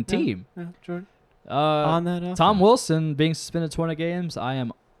 no, fucking no, team. no, Jordan. Uh, On that, off Tom that. Wilson being suspended 20 games, I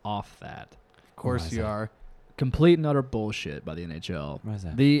am off that. Of course Why is you that? are. Complete and utter bullshit by the NHL. Why is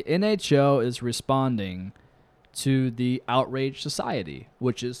that? The NHL is responding to the outrage society,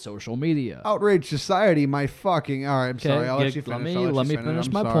 which is social media. Outrage society, my fucking. All right, I'm sorry. I'll let you finish. Let me finish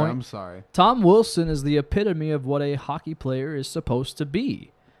my point. I'm sorry. Tom Wilson is the epitome of what a hockey player is supposed to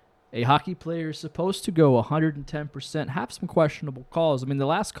be. A hockey player is supposed to go 110%, have some questionable calls. I mean, the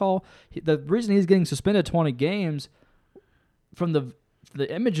last call, the reason he's getting suspended 20 games, from the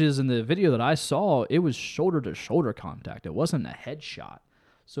images in the video that I saw, it was shoulder-to-shoulder contact. It wasn't a headshot.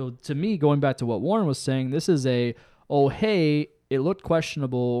 So to me, going back to what Warren was saying, this is hey, it looked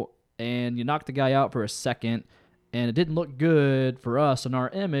questionable, and you knocked the guy out for a second, and it didn't look good for us and our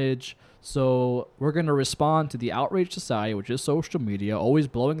image, so we're going to respond to the outrage society, which is social media, always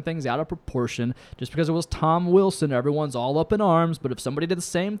blowing things out of proportion. Just because it was Tom Wilson, everyone's all up in arms, but if somebody did the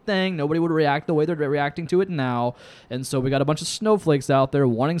same thing, nobody would react the way they're reacting to it now. And so we got a bunch of snowflakes out there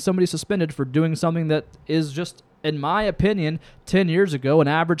wanting somebody suspended for doing something that is just, in my opinion, 10 years ago, an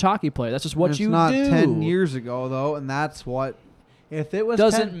average hockey player. That's just what you do. It's not 10 years ago, though, and that's what... If it was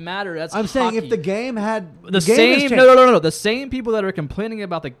doesn't matter. That's I'm saying hockey. if the game had the same no. The same people that are complaining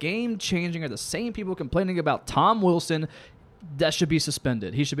about the game changing are the same people complaining about Tom Wilson. That should be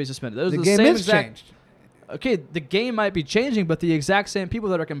suspended. He should be suspended. Those the are game same is exact, changed. Okay, the game might be changing, but the exact same people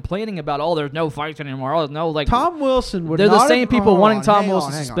that are complaining about, there's no fights anymore. Oh, no, like Tom Wilson would. They're not the same have, people wanting Tom hang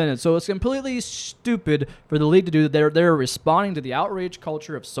Wilson on. suspended. So it's completely stupid for the league to do that. They're responding to the outrage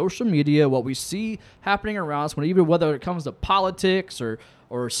culture of social media, what we see happening around us, whether it comes to politics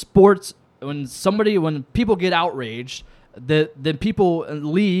or sports. When people get outraged, then people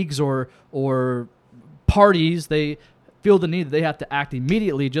in leagues or parties, they feel the need that they have to act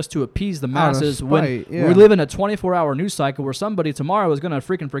immediately just to appease the masses. Spite, when we live in a 24-hour news cycle where somebody tomorrow is going to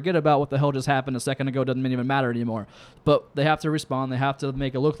freaking forget about what the hell just happened a second ago. Doesn't even matter anymore. But they have to respond. They have to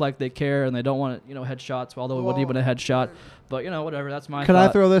make it look like they care, and they don't want headshots, although it wasn't even a headshot. But whatever. That's my. Can I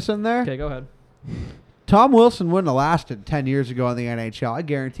throw this in there? Okay, go ahead. Tom Wilson wouldn't have lasted 10 years ago in the NHL. I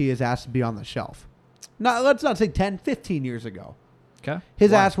guarantee his ass would be on the shelf. Let's not say 10, 15 years ago. Okay.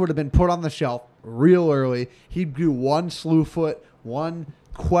 His ass would have been put on the shelf real early. He'd do one slew foot, one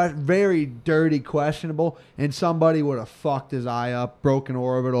very dirty questionable, and somebody would have fucked his eye up, broken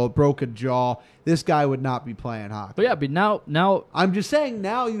orbital, broken jaw. This guy would not be playing hockey. But now I'm just saying,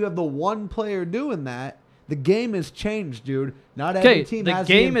 now you have the one player doing that. The game has changed, dude. Not every team has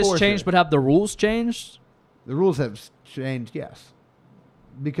the game the has enforcer. changed, but have the rules changed? The rules have changed, yes.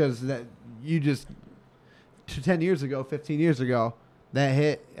 Because that 10 years ago, 15 years ago, that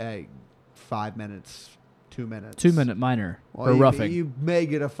hit 5 minutes, 2 minutes. 2 minute minor or roughing. You may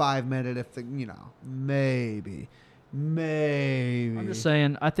get a 5 minute if maybe. I'm just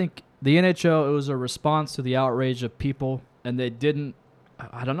saying, I think the NHL, it was a response to the outrage of people, and they didn't,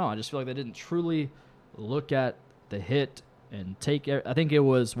 I don't know, I just feel like they didn't truly look at the hit and take it. I think it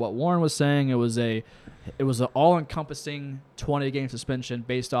was what Warren was saying. It was an all-encompassing 20-game suspension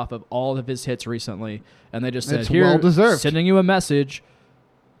based off of all of his hits recently, and they just said, It's "Here, well-deserved. sending you a message."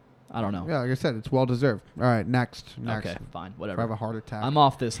 I don't know. Yeah, like I said, it's well deserved. All right, next. Okay, fine, If whatever. I have a heart attack. I'm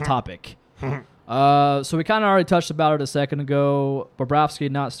off this topic. So we kind of already touched about it a second ago. Bobrovsky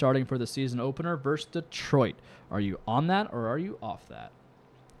not starting for the season opener versus Detroit. Are you on that or are you off that?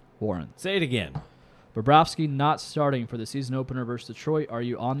 Warren. Say it again. Bobrovsky not starting for the season opener versus Detroit. Are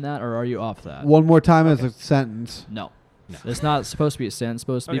you on that or are you off that? One more time as a sentence. No. It's not supposed to be a sentence. It's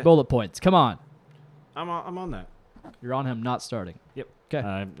supposed to be Okay. bullet points. Come on. I'm on that. You're on him not starting. Yep.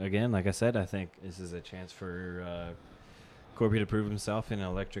 Okay. Again, like I said, I think this is a chance for Corby to prove himself in an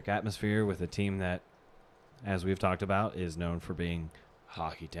electric atmosphere with a team that, as we've talked about, is known for being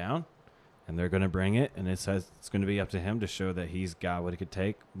hockey town. And they're going to bring it, and it's going to be up to him to show that he's got what it could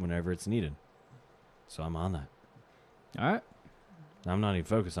take whenever it's needed. So I'm on that. All right. I'm not even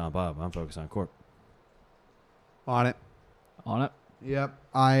focused on Bob. I'm focused on Corp. On it. On it. Yep.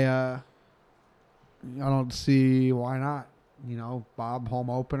 I don't see why not. Bob home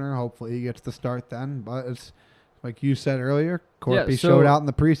opener. Hopefully he gets the start then. But it's like you said earlier, Corpy showed out in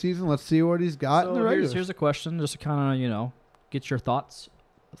the preseason. Let's see what he's got in the regular. Here's a question, just to kind of, get your thoughts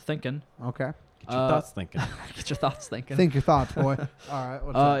thinking. Okay. Get your thoughts thinking. Get your thoughts thinking. Think your thoughts, boy. All right.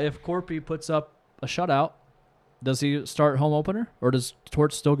 What's up? If Corpy puts up a shutout, does he start home opener or does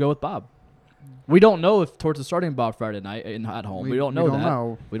Torts still go with Bob? We don't know if Torts is starting Bob Friday night at home. We don't know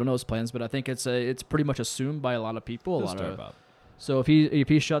that. We don't know his plans, but I think it's pretty much assumed by a lot of people. He'll start Bob. So if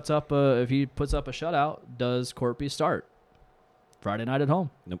he shuts up, if he puts up a shutout, does Corpy start Friday night at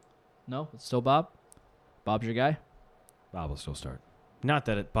home? Nope. No, it's still Bob. Bob's your guy. Bob will still start. Not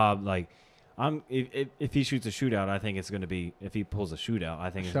that Bob if he shoots a shootout, I think it's going to be, if he pulls a shootout, I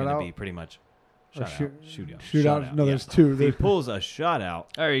think it's going to be pretty much Or Shootout. Shootout. No, yeah. there's two. If he There's pulls a shutout,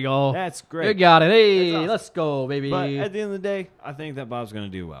 There you go. that's You great. got it. Hey, That's awesome. let's go, baby. But at the end of the day, I think that Bob's going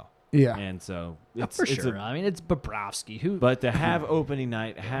to do well. yeah. And so Yeah, it's for it's sure. a- I mean, it's Bobrovsky. Who? but to have opening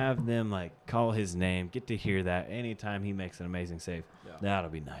night, have them like call his name, get to hear that anytime he makes an amazing save, that'll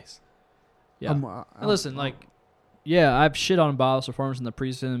be nice. yeah. I'm- And listen, like, yeah, I've shit on Bob's performance in the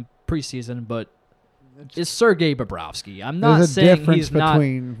preseason, but it's Sergei Bobrovsky. I'm not there's a saying difference he's not.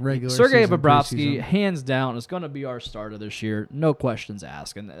 between regular Sergei season and Bobrovsky, preseason. hands down, is going to be our starter this year. No questions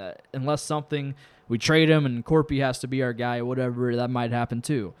asked. And unless something, we trade him and Corpy has to be our guy or whatever, that might happen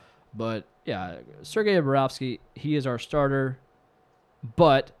too. But yeah, Sergei Bobrovsky, he is our starter.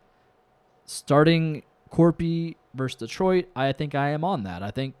 But starting Corpy versus Detroit, I think I am on that.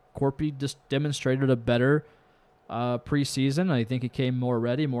 I think Corpy just demonstrated a better preseason. I think he came more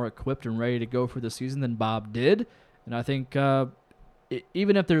ready, more equipped, and ready to go for the season than Bob did. And I think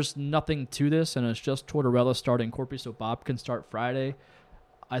even if there's nothing to this and it's just Tortorella starting Corpy so Bob can start Friday,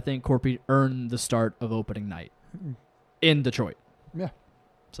 I think Corpy earned the start of opening night in Detroit. Yeah.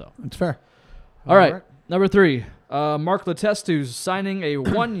 So, It's fair. all right. Number 3, Mark Letestu's signing a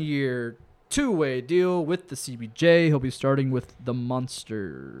 1-year, 2-way deal with the CBJ. He'll be starting with the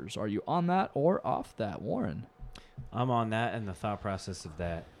Monsters. Are you on that or off that, Warren? I'm on that, and the thought process of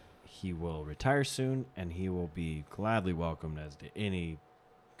that, he will retire soon, and he will be gladly welcomed as to any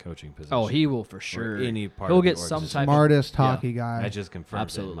coaching position. Oh, he will for or sure. any part He'll of the get some organization. type of. Smartest yeah. hockey guy. That just confirms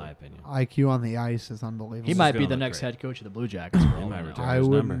Absolutely. it, in my opinion. IQ on the ice is unbelievable. He This might is be gonna the look next great. head coach of the Blue Jackets. For all might I know. retire. I his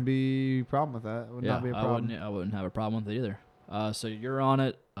wouldn't number. be a problem with that. Would not be a problem. I wouldn't have a problem with it either. So you're on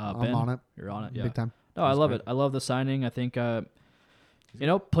it, Ben. I'm on it. You're on it. Yeah. Big time. No, I That's love great. it. I love the signing. I think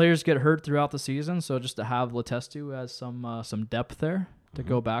players get hurt throughout the season, so just to have Letestu as some depth there to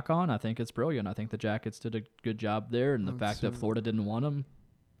go back on, I think it's brilliant. I think the Jackets did a good job there, and the fact that Florida didn't want him,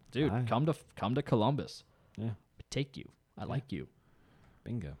 dude, Aye. come to Columbus. Yeah. Take you. I like you.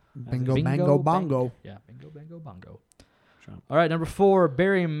 Bingo. Bingo, Bingo, bango, bang. bongo. Yeah, bingo, bango, bongo. Trump. All right, number 4,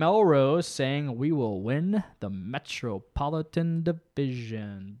 Barry Melrose saying we will win the Metropolitan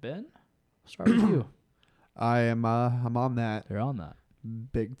Division. Ben, start with you. I'm on that They're on that.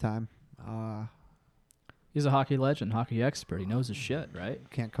 big time. He's a hockey legend, hockey expert. He knows his shit, right?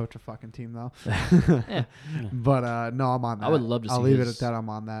 Can't coach a fucking team though. Yeah. But no, I'm on that. I would love to I'll see leave it his- at that. I'm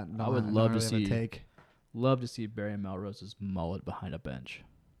on that. No, I would not love to really have a see- take. Love to see Barry Melrose's mullet behind a bench.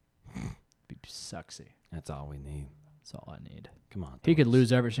 Be sexy. That's all we need. That's all I need. Come on. He could Thomas.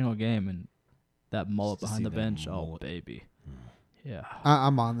 lose every single game, and that mullet Just to behind see the that bench, oh mullet. baby, yeah.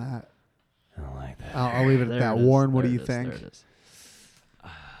 I'm on that. I don't like that. I'll leave it at There that. it is. Warren, what There do it you is. think? There it is.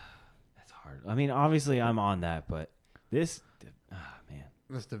 That's hard. I mean, obviously, I'm on that, but this, man,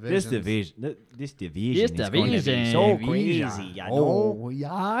 This this division is going to be division. so crazy. I know. Oh,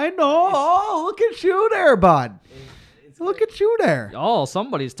 yeah, I know. Look at you there, bud. Look at you there. Oh,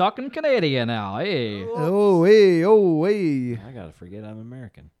 somebody's talking Canadian now. Hey, Oh, hey, oh, hey. I gotta forget I'm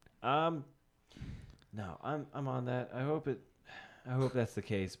American. No, I'm on that. I hope that's the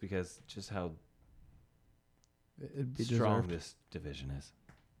case because just how It'd be strong deserved. this division is.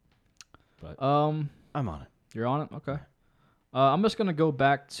 But um, I'm on it. you're on it. Okay. I'm just gonna go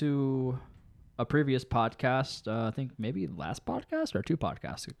back to a previous podcast. I think maybe last podcast or 2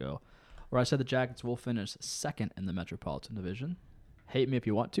 podcasts ago, where I said the Jackets will finish second in the Metropolitan Division. Hate me if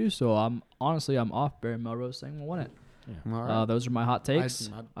you want to. So I'm off Barry Melrose saying we'll win it. All right. Those are my hot takes.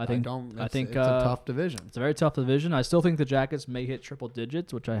 I think It's a tough division. it's a very tough division. I still think the Jackets may hit triple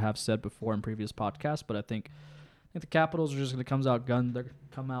digits, which I have said before in previous podcasts. But I think the Capitals are just going to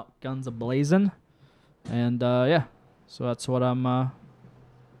come out guns a blazing, and yeah. So that's what I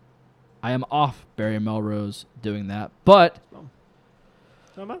am off Barry Melrose doing that. But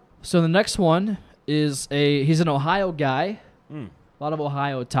so the next one is he's an Ohio guy. Mm. A lot of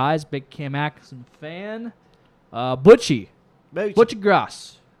Ohio ties. Big Cam Atkinson fan. Butchie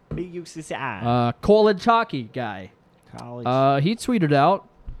Grass. College hockey guy. College. He tweeted out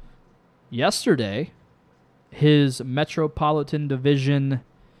yesterday his Metropolitan Division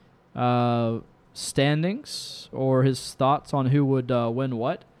standings or his thoughts on who would win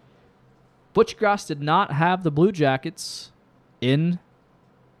what. Butch Grass did not have the Blue Jackets in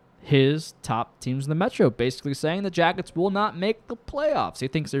his top teams in the Metro, basically saying the Jackets will not make the playoffs. He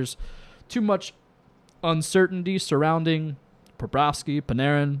thinks there's too much uncertainty surrounding Bobrovsky,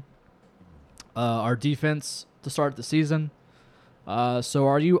 Panarin, our defense to start the season. So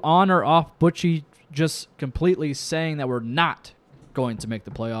are you on or off Butchie just completely saying that we're not going to make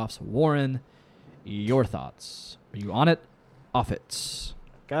the playoffs? Warren, your thoughts. Are you on it? Off it?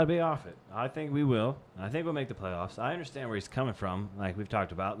 Gotta be off it. I think we will. I think we'll make the playoffs. I understand where he's coming from. Like we've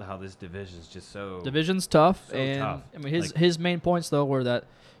talked about, how this division is just so. Division's tough, So and tough. I mean Like- his main points though were that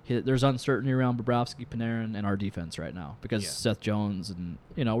there's uncertainty around Bobrovsky, Panarin, and our defense right now because Yeah. Seth Jones and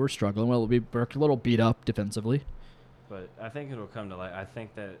we're struggling. We're a little beat up defensively. But I think it'll come to light. I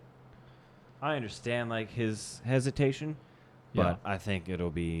think that I understand like his hesitation, but I think it'll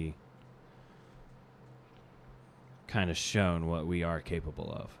be kind of shown what we are capable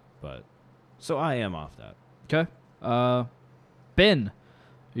of. But so I am off that. Okay. Ben,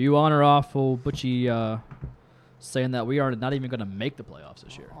 are you on or off old Butchie saying that we are not even going to make the playoffs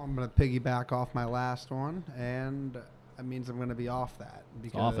this year? I'm going to piggyback off my last one, and that means I'm going to be off that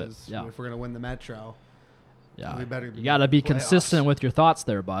because Off it, yeah. if we're going to win the Metro, Yeah. we better be You got to be playoffs. consistent with your thoughts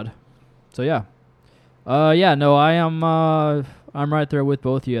there, bud. So yeah. Yeah, no, I am I'm right there with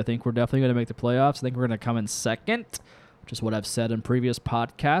both of you. I think we're definitely going to make the playoffs. I think we're going to come in second, which is what I've said in previous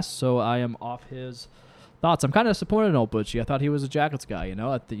podcasts. So I am off his thoughts. I'm kind of disappointed in old Butchie. I thought he was a Jackets guy,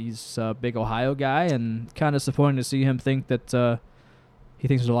 He's a big Ohio guy, and kind of disappointed to see him think that he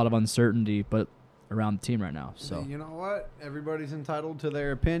thinks there's a lot of uncertainty but around the team right now. So You know what? Everybody's entitled to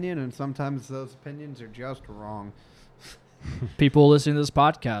their opinion, and sometimes those opinions are just wrong. people listening to this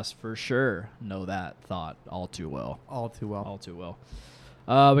podcast for sure know that thought all too well. All too well. All too well.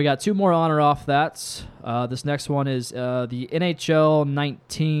 We got two more on or off that. This next one is the NHL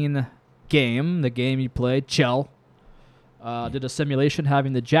 19 game, the game you played. Chell did a simulation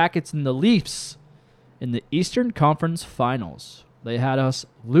having the Jackets and the Leafs in the Eastern Conference Finals. They had us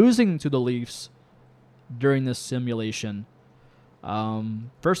losing to the Leafs during this simulation.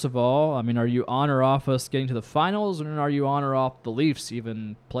 First of all, I mean, are you on or off us getting to the finals, and are you on or off the Leafs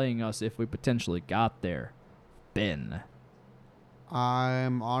even playing us if we potentially got there? Ben.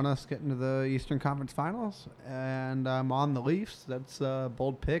 I'm on us getting to the Eastern Conference Finals, and I'm on the Leafs. That's a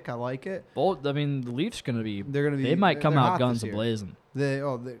bold pick. I like it. Bold. I mean, the Leafs going to be. They're going to be. They might come they're out hot guns this year. a-blazing.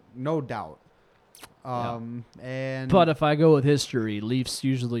 No doubt. And But if I go with history, Leafs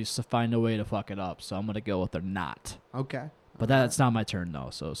usually find a way to fuck it up. So I'm going to go with they're not. okay. But that's not my turn though.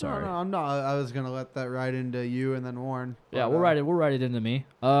 So sorry. No, I'm not. I was gonna let that ride into you and then Warren. Yeah, But, we'll write it into me.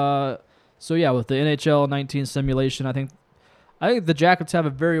 So yeah, with the NHL 19 simulation, I think the Jackets have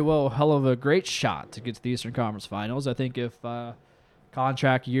a hell of a great shot to get to the Eastern Conference Finals. I think if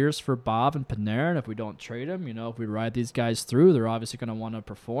contract years for Bob and Panarin, if we don't trade them, if we ride these guys through, they're obviously going to want to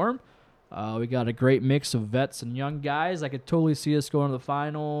perform. We got a great mix of vets and young guys. I could totally see us going to the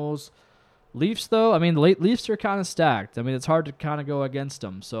finals. Leafs, though, I mean, the Leafs are kind of stacked. I mean, it's hard to kind of go against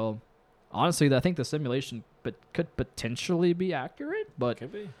them. So, honestly, I think the simulation could potentially be accurate. But,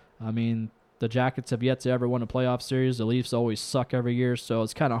 Could be. I mean, the Jackets have yet to ever win a playoff series. The Leafs always suck every year, so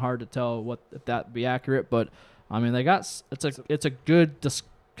it's kind of hard to tell if that be accurate. But, I mean, it's a good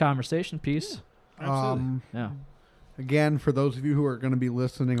conversation piece. Absolutely. Yeah. Again, for those of you who are going to be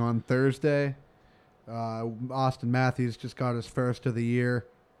listening on Thursday, Austin Matthews just got his first of the year.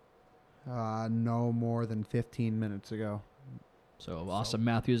 No more than 15 minutes ago. So, Austin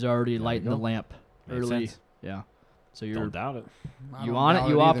Matthews already There lighting you the go. lamp Makes early. sense. Yeah. So you're Don't doubt it. I you don't on it? doubt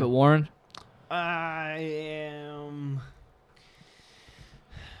You off either. it, Warren? I am.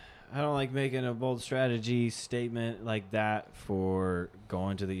 I don't like making a bold strategy statement like that for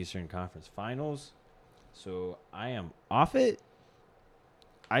going to the Eastern Conference Finals. So I am off it.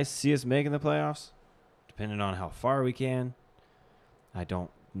 I see us making the playoffs, depending on how far we can. I don't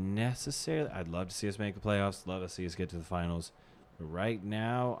necessarily. I'd love to see us make the playoffs. Love to see us get to the finals. But right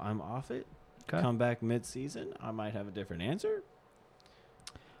now, I'm off it. Okay. Come back mid-season, I might have a different answer.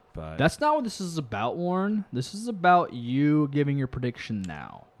 But That's not what this is about, Warren. This is about you giving your prediction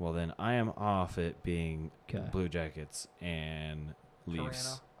now. well, then I am off it being 'Kay. Blue Jackets and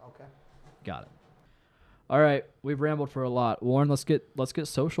Leafs. Okay. Got it. All right, we've rambled for a lot. Warren, let's get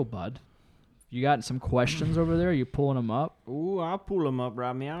social, bud. You got some questions over there? You pulling them up? Ooh, I'll pull them up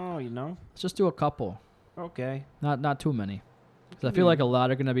right now. Let's just do a couple. Okay. Not too many. 'Cause I feel like a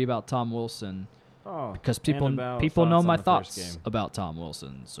lot are going to be about Tom Wilson Oh, because and people about know thoughts my on the first thoughts game. about Tom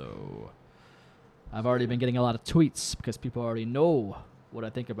Wilson. So I've already been getting a lot of tweets because people already know what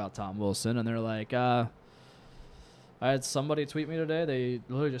I think about Tom Wilson, and they're like, I had somebody tweet me today. They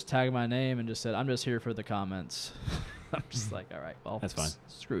literally just tagged my name and just said, "I'm just here for the comments." I'm just like, all right, well, That's fine.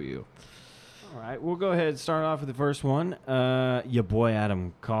 Screw you. All right, we'll go ahead and start off with the first one. Your boy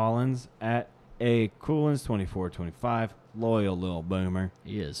Adam Collins at A Coolins 2425, loyal little boomer.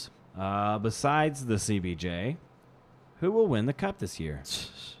 He is. Besides the CBJ, who will win the cup this year?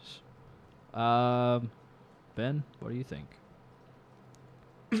 Ben, what do you think?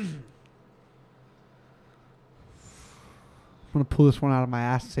 I'm gonna pull this one out of my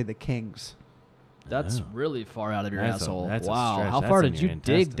ass and say the Kings. That's Oh. really far out of your That's a- asshole. that's a Wow. stretch. How That's far in did your you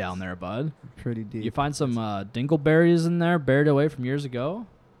dig intestines. down there, bud? Pretty deep. You find some dingleberries in there buried away from years ago?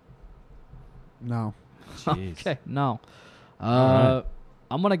 No. Jeez. Okay, no. Alright.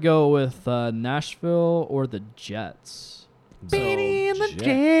 I'm gonna go with Nashville or the Jets. So,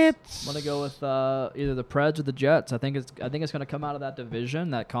 Jets. I'm gonna go with either the Preds or the Jets. I think it's gonna come out of that division,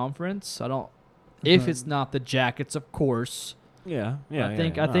 that conference. I don't. If it's not the Jackets, of course. Yeah. Yeah.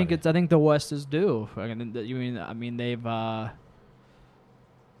 I think the West is due. I mean they've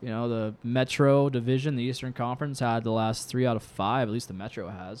the Metro division, the Eastern Conference had the last 3 out of 5. At least the Metro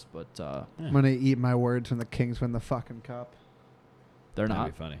has, but I'm gonna eat my words when the Kings win the fucking cup. they're That'd not.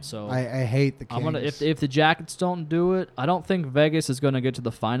 be funny. So I hate the Kings. I'm gonna if the Jackets don't do it, I don't think Vegas is gonna get to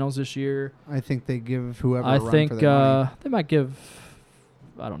the finals this year. I think they give whoever. I a run think for their money. they might give.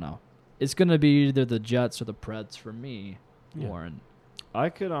 I don't know. It's gonna be either the Jets or the Preds for me, Yeah. Warren. I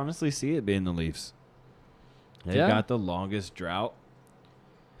could honestly see it being the Leafs. They've Yeah. got the longest drought.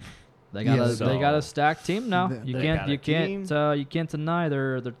 They got Yes. they got a stacked team now. They- You they can't got a you team. can't you can't deny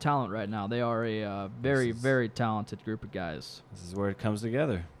their talent right now. They are a very This is- very talented group of guys. This is where it comes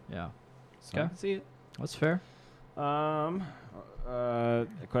together. Yeah, So I Okay. can see it. that's fair. A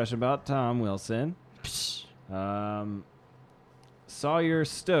question about Tom Wilson. Sawyer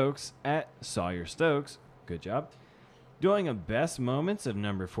Stokes at Sawyer Stokes. Good job. Doing a best moments of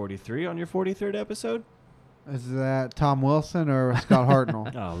number 43 on your 43rd episode? Is that Tom Wilson or Scott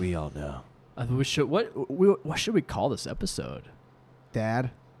Hartnell? Oh, we all know. We should what should we call this episode,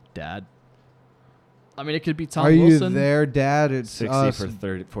 Dad, Dad? I mean, it could be Tom are Wilson. you there, Dad? It's 60 us.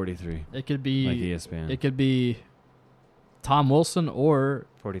 for 43. It could be Like ESPN. It could be Tom Wilson or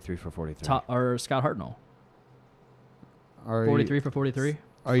 43 for 43. or Scott Hartnell. Are 43 for 43.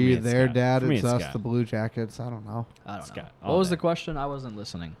 Are For me, you it's there, Scott. Dad? For me, It's it's us, Scott. the Blue Jackets. I don't know. I don't know. Scott, What all was day. the question? I wasn't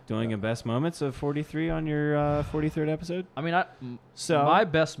listening. Doing a best moments of 43 on your 43rd episode? I mean, So my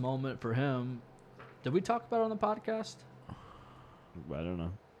best moment for him. Did we talk about it on the podcast? I don't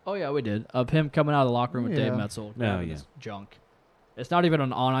know. Oh yeah, we did. Of him coming out of the locker room with Dave Yeah. Metzel. No, grabbing yeah. his junk. It's not even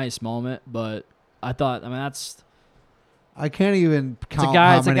an on ice moment, but I thought. I mean, that's I can't even it's count a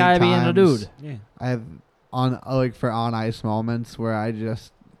guy. how It's a many guy being a times dude. Yeah. I have for on ice moments where I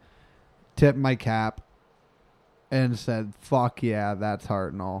just tipped my cap and said, "Fuck yeah, that's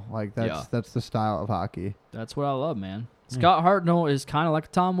Hartnell." Like Yeah. that's the style of hockey. That's what I love, man. Yeah. Scott Hartnell is kind of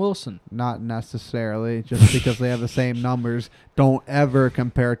like Tom Wilson. Not necessarily just because they have the same numbers. Don't ever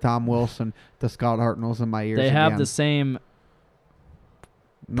compare Tom Wilson to Scott Hartnell's in my ears. They have again. the same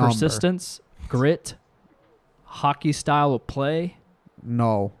Number. persistence, grit, hockey style of play.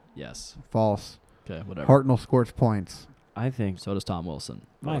 No, Yes. false. Okay, whatever. Hartnell scores points I think So does Tom Wilson.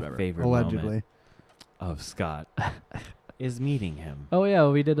 my Whatever. favorite allegedly. moment of Scott is meeting him. Oh yeah,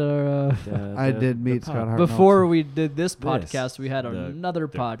 we did our I did meet Scott Hartnell. before we did this This, podcast. We had the- another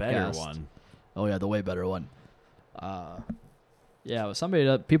The podcast. better one. Oh yeah, the way better one. Yeah, it was somebody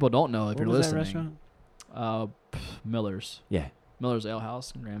that people don't know if What you're was that listening. restaurant? Miller's Yeah. Ale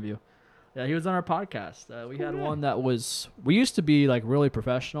House in Grandview. Yeah, he was on our podcast. We had one that was. We used to be like really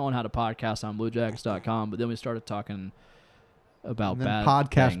professional and had a podcast on BlueJackets.com, but then we started talking about And then bad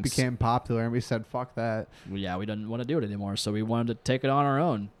podcast things. became popular, and we said, "Fuck that." Yeah, we didn't want to do it anymore, so we wanted to take it on our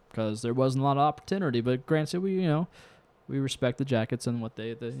own because there wasn't a lot of opportunity. But granted, we respect the Jackets and what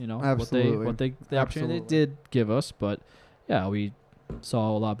they Absolutely. what they the opportunity they Absolutely. did give us. But yeah, we saw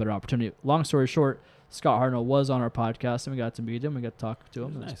a lot better opportunity. Long story short, Scott Hartnell was on our podcast and we got to meet him. We got to talk to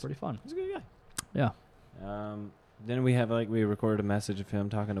him. He was It was nice. pretty fun. He's a good guy. Yeah. Then we have we recorded a message of him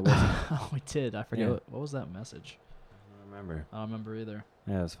talking to Wilson. Oh, we did. I forget Yeah. what was that message. I don't remember. I don't remember either.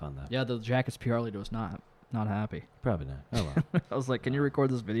 Yeah, it was fun though. Yeah, the Jackets PR leader was not happy. Probably not. Oh well. I was like, "Can you record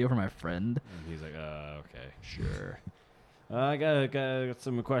this video for my friend?" And he's like, okay. Sure. I got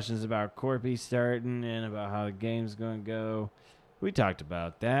some questions about Corpy starting and about how the game's going to go. We talked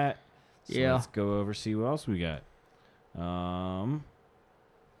about that. So Yeah. let's go over, see what else we got.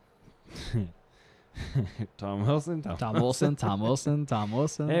 Tom Wilson. Tom Wilson, Tom Wilson, Tom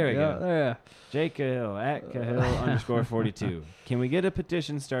Wilson. There we Yeah, go. There. Jake Cahill at Cahill_42. Can we get a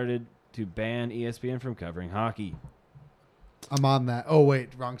petition started to ban ESPN from covering hockey? I'm on that. Oh wait,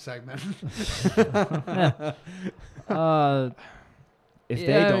 wrong segment. If they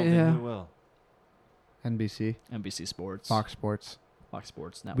Yeah, don't, yeah. then who will? NBC, NBC Sports, Fox Sports. Fox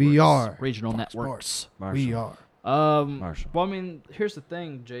Sports Networks, We are regional Fox networks. Marshall. We are. Marshall. Well, I mean, here's the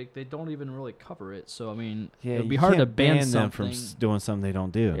thing, Jake. They don't even really cover it, so I mean, Yeah, it'd be you hard to can't ban them something. from doing something they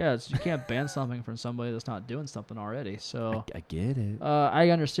don't do. Yeah, you can't ban something from somebody that's not doing something already. So I get it. I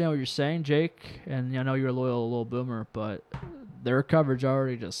understand what you're saying, Jake, and I know you're a loyal little boomer, but their coverage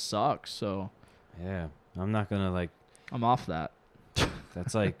already just sucks. So Yeah, I'm not gonna like. I'm off that.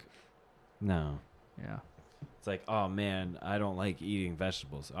 That's like, no. Yeah. It's like, oh man, I don't like eating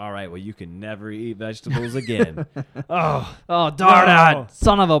vegetables. All right, well you can never eat vegetables again. Oh, darn No. it,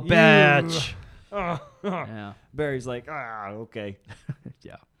 son of a You- bitch. oh. Yeah. Barry's like, okay.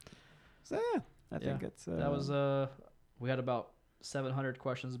 Yeah. So yeah, I think it's That was we had about 700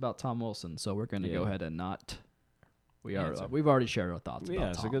 questions about Tom Wilson, so we're gonna go Yeah. ahead and not. Answer. We've already shared our thoughts yeah, about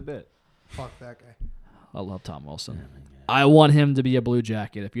it's Tom. a good bit. Fuck that guy. I love Tom Wilson. Oh my God. I want him to be a Blue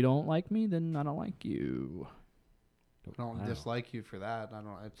Jacket. If you don't like me, then I don't like you. I don't Wow. dislike you for that. I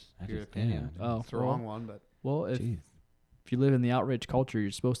don't. It's I your just- opinion. yeah. Oh, It's the well. wrong one, but Well, if you live in the outrage culture,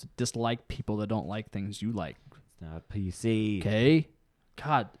 you're supposed to dislike people that don't like things you like. It's not PC. Okay?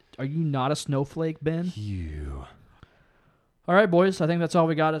 God, are you not a snowflake, Ben? You. All right, boys. I think that's all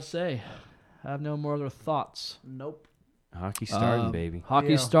we got to say. I have no more other thoughts. nope. Hockey starting, baby.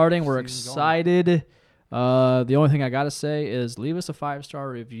 Hockey Yeah, starting. We're season's going. excited. The only thing I got to say is leave us a 5-star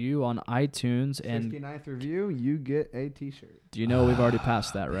review on iTunes. And 59th review, you get a T-shirt. do you know we've already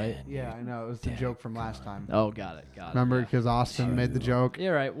passed that, right? Yeah, I know. It was the joke from last time. Oh, got it. Remember, Yeah. because Austin made the joke. Yeah,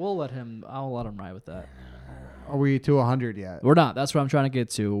 right. I'll let him ride with that. Are we to 100 yet? We're not. That's what I'm trying to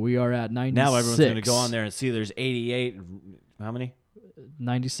get to. We are at 96. Now everyone's going to go on there and see there's 88. How many?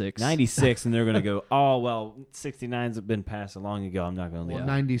 96. 96, and they're going to go, oh, well, 69's have been passed long ago. I'm not going to Well, leave.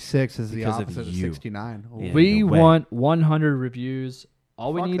 96 is the Because of opposite of you. 69. Oh. Yeah. We no way. want 100 reviews.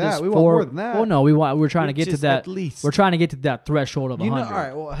 All we Fuck need that. is We 4. want more than that. Oh no, we're trying to get to Just that. at least. We're trying to get to that threshold of You know, 100. all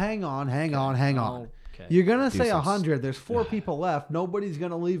right, well, hang on. Okay. You're going to Do say some 100. There's 4 people left. Nobody's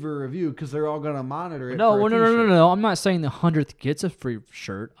going to leave a review because they're all going to monitor it. No, for a no. t-shirt. I'm not saying the 100th gets a free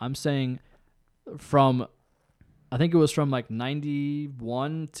shirt. I'm saying from, I think it was from like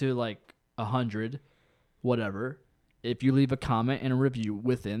 91 to like 100, whatever. If you leave a comment and a review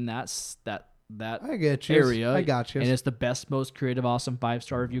within that I get you. area, I got you. and it's the best, most creative, awesome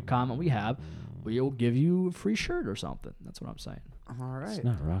 5-star review comment we have, we'll give you a free shirt or something. That's what I'm saying. All right. It's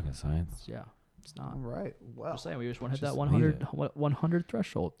not rocket science. Yeah, it's not. All right. Well, I'm saying we just want to hit Just that leave 100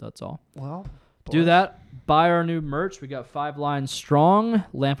 threshold. That's all. well. Do that. Buy our new merch. We got 5 lines strong.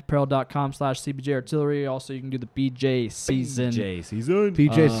 Lampapparel.com/CBJ Artillery. Also, you can do the BJ season. J season.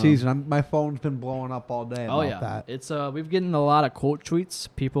 PJ season. My phone's been blowing up all day about Oh yeah, that. it's we've getting a lot of quote tweets.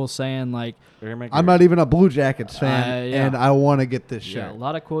 People saying like, I'm not even a Blue Jackets fan, yeah. and I want to get this yeah, shirt. a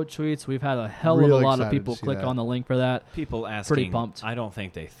lot of quote tweets. We've had a hell Real of a lot of excited people to see click that. on the link for that. People asking. pumped. I don't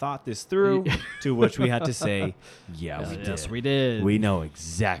think they thought this through. To which we had to say, yeah, we Yes, did. we did. We know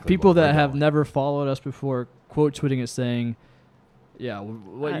exactly. People what that we're have doing. never followed us before quote tweeting it saying, "Yeah,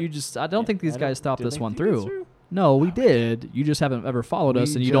 what you just." I don't think these guys thought this one through. No, we did. You just haven't ever followed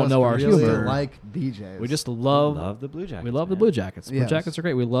us, and you don't know our really humor. like BJs. We just love. Love the Blue Jackets. We love the man. Blue Jackets. Blue Yes. Jackets are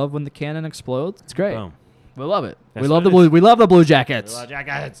great. We love when the cannon explodes. It's great. Boom. We love it. That's we love what the it blue. is. We love the Blue Jackets. Blue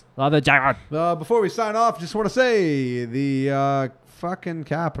Jackets. Love the Jacket. Before we sign off, just want to say the fucking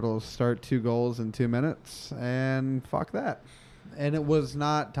Capitals start 2 goals in 2 minutes, and fuck that. And it was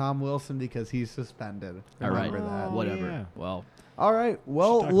not Tom Wilson because he's suspended. All right. Remember that. Whatever. yeah. Well, All right.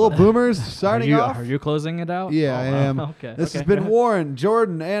 Well, talk little about boomers starting off. Are you closing it out? Yeah, I am. Okay. This has Okay. been Warren,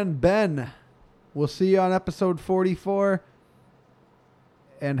 Jordan, and Ben. We'll see you on episode 44.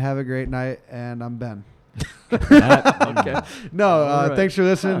 And have a great night. And I'm Ben. Okay. No, All right. thanks for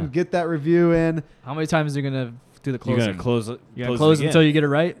listening. Huh. Get that review in. How many times are you gonna do the You're closing? gonna close it. You're gonna close close it until again. you get it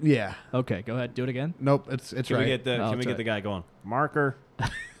right. Yeah. Okay. Go ahead. Do it again. Nope. It's Can right. we get the? No, Can we it's get right. the guy going? Marker.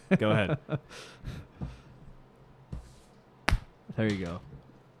 Go ahead. There you go.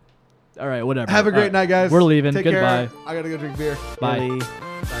 All right. Whatever. Have a All great right. night, guys. We're leaving. Take Goodbye. care. I gotta go drink beer. Bye. Billy.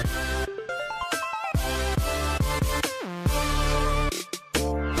 Bye.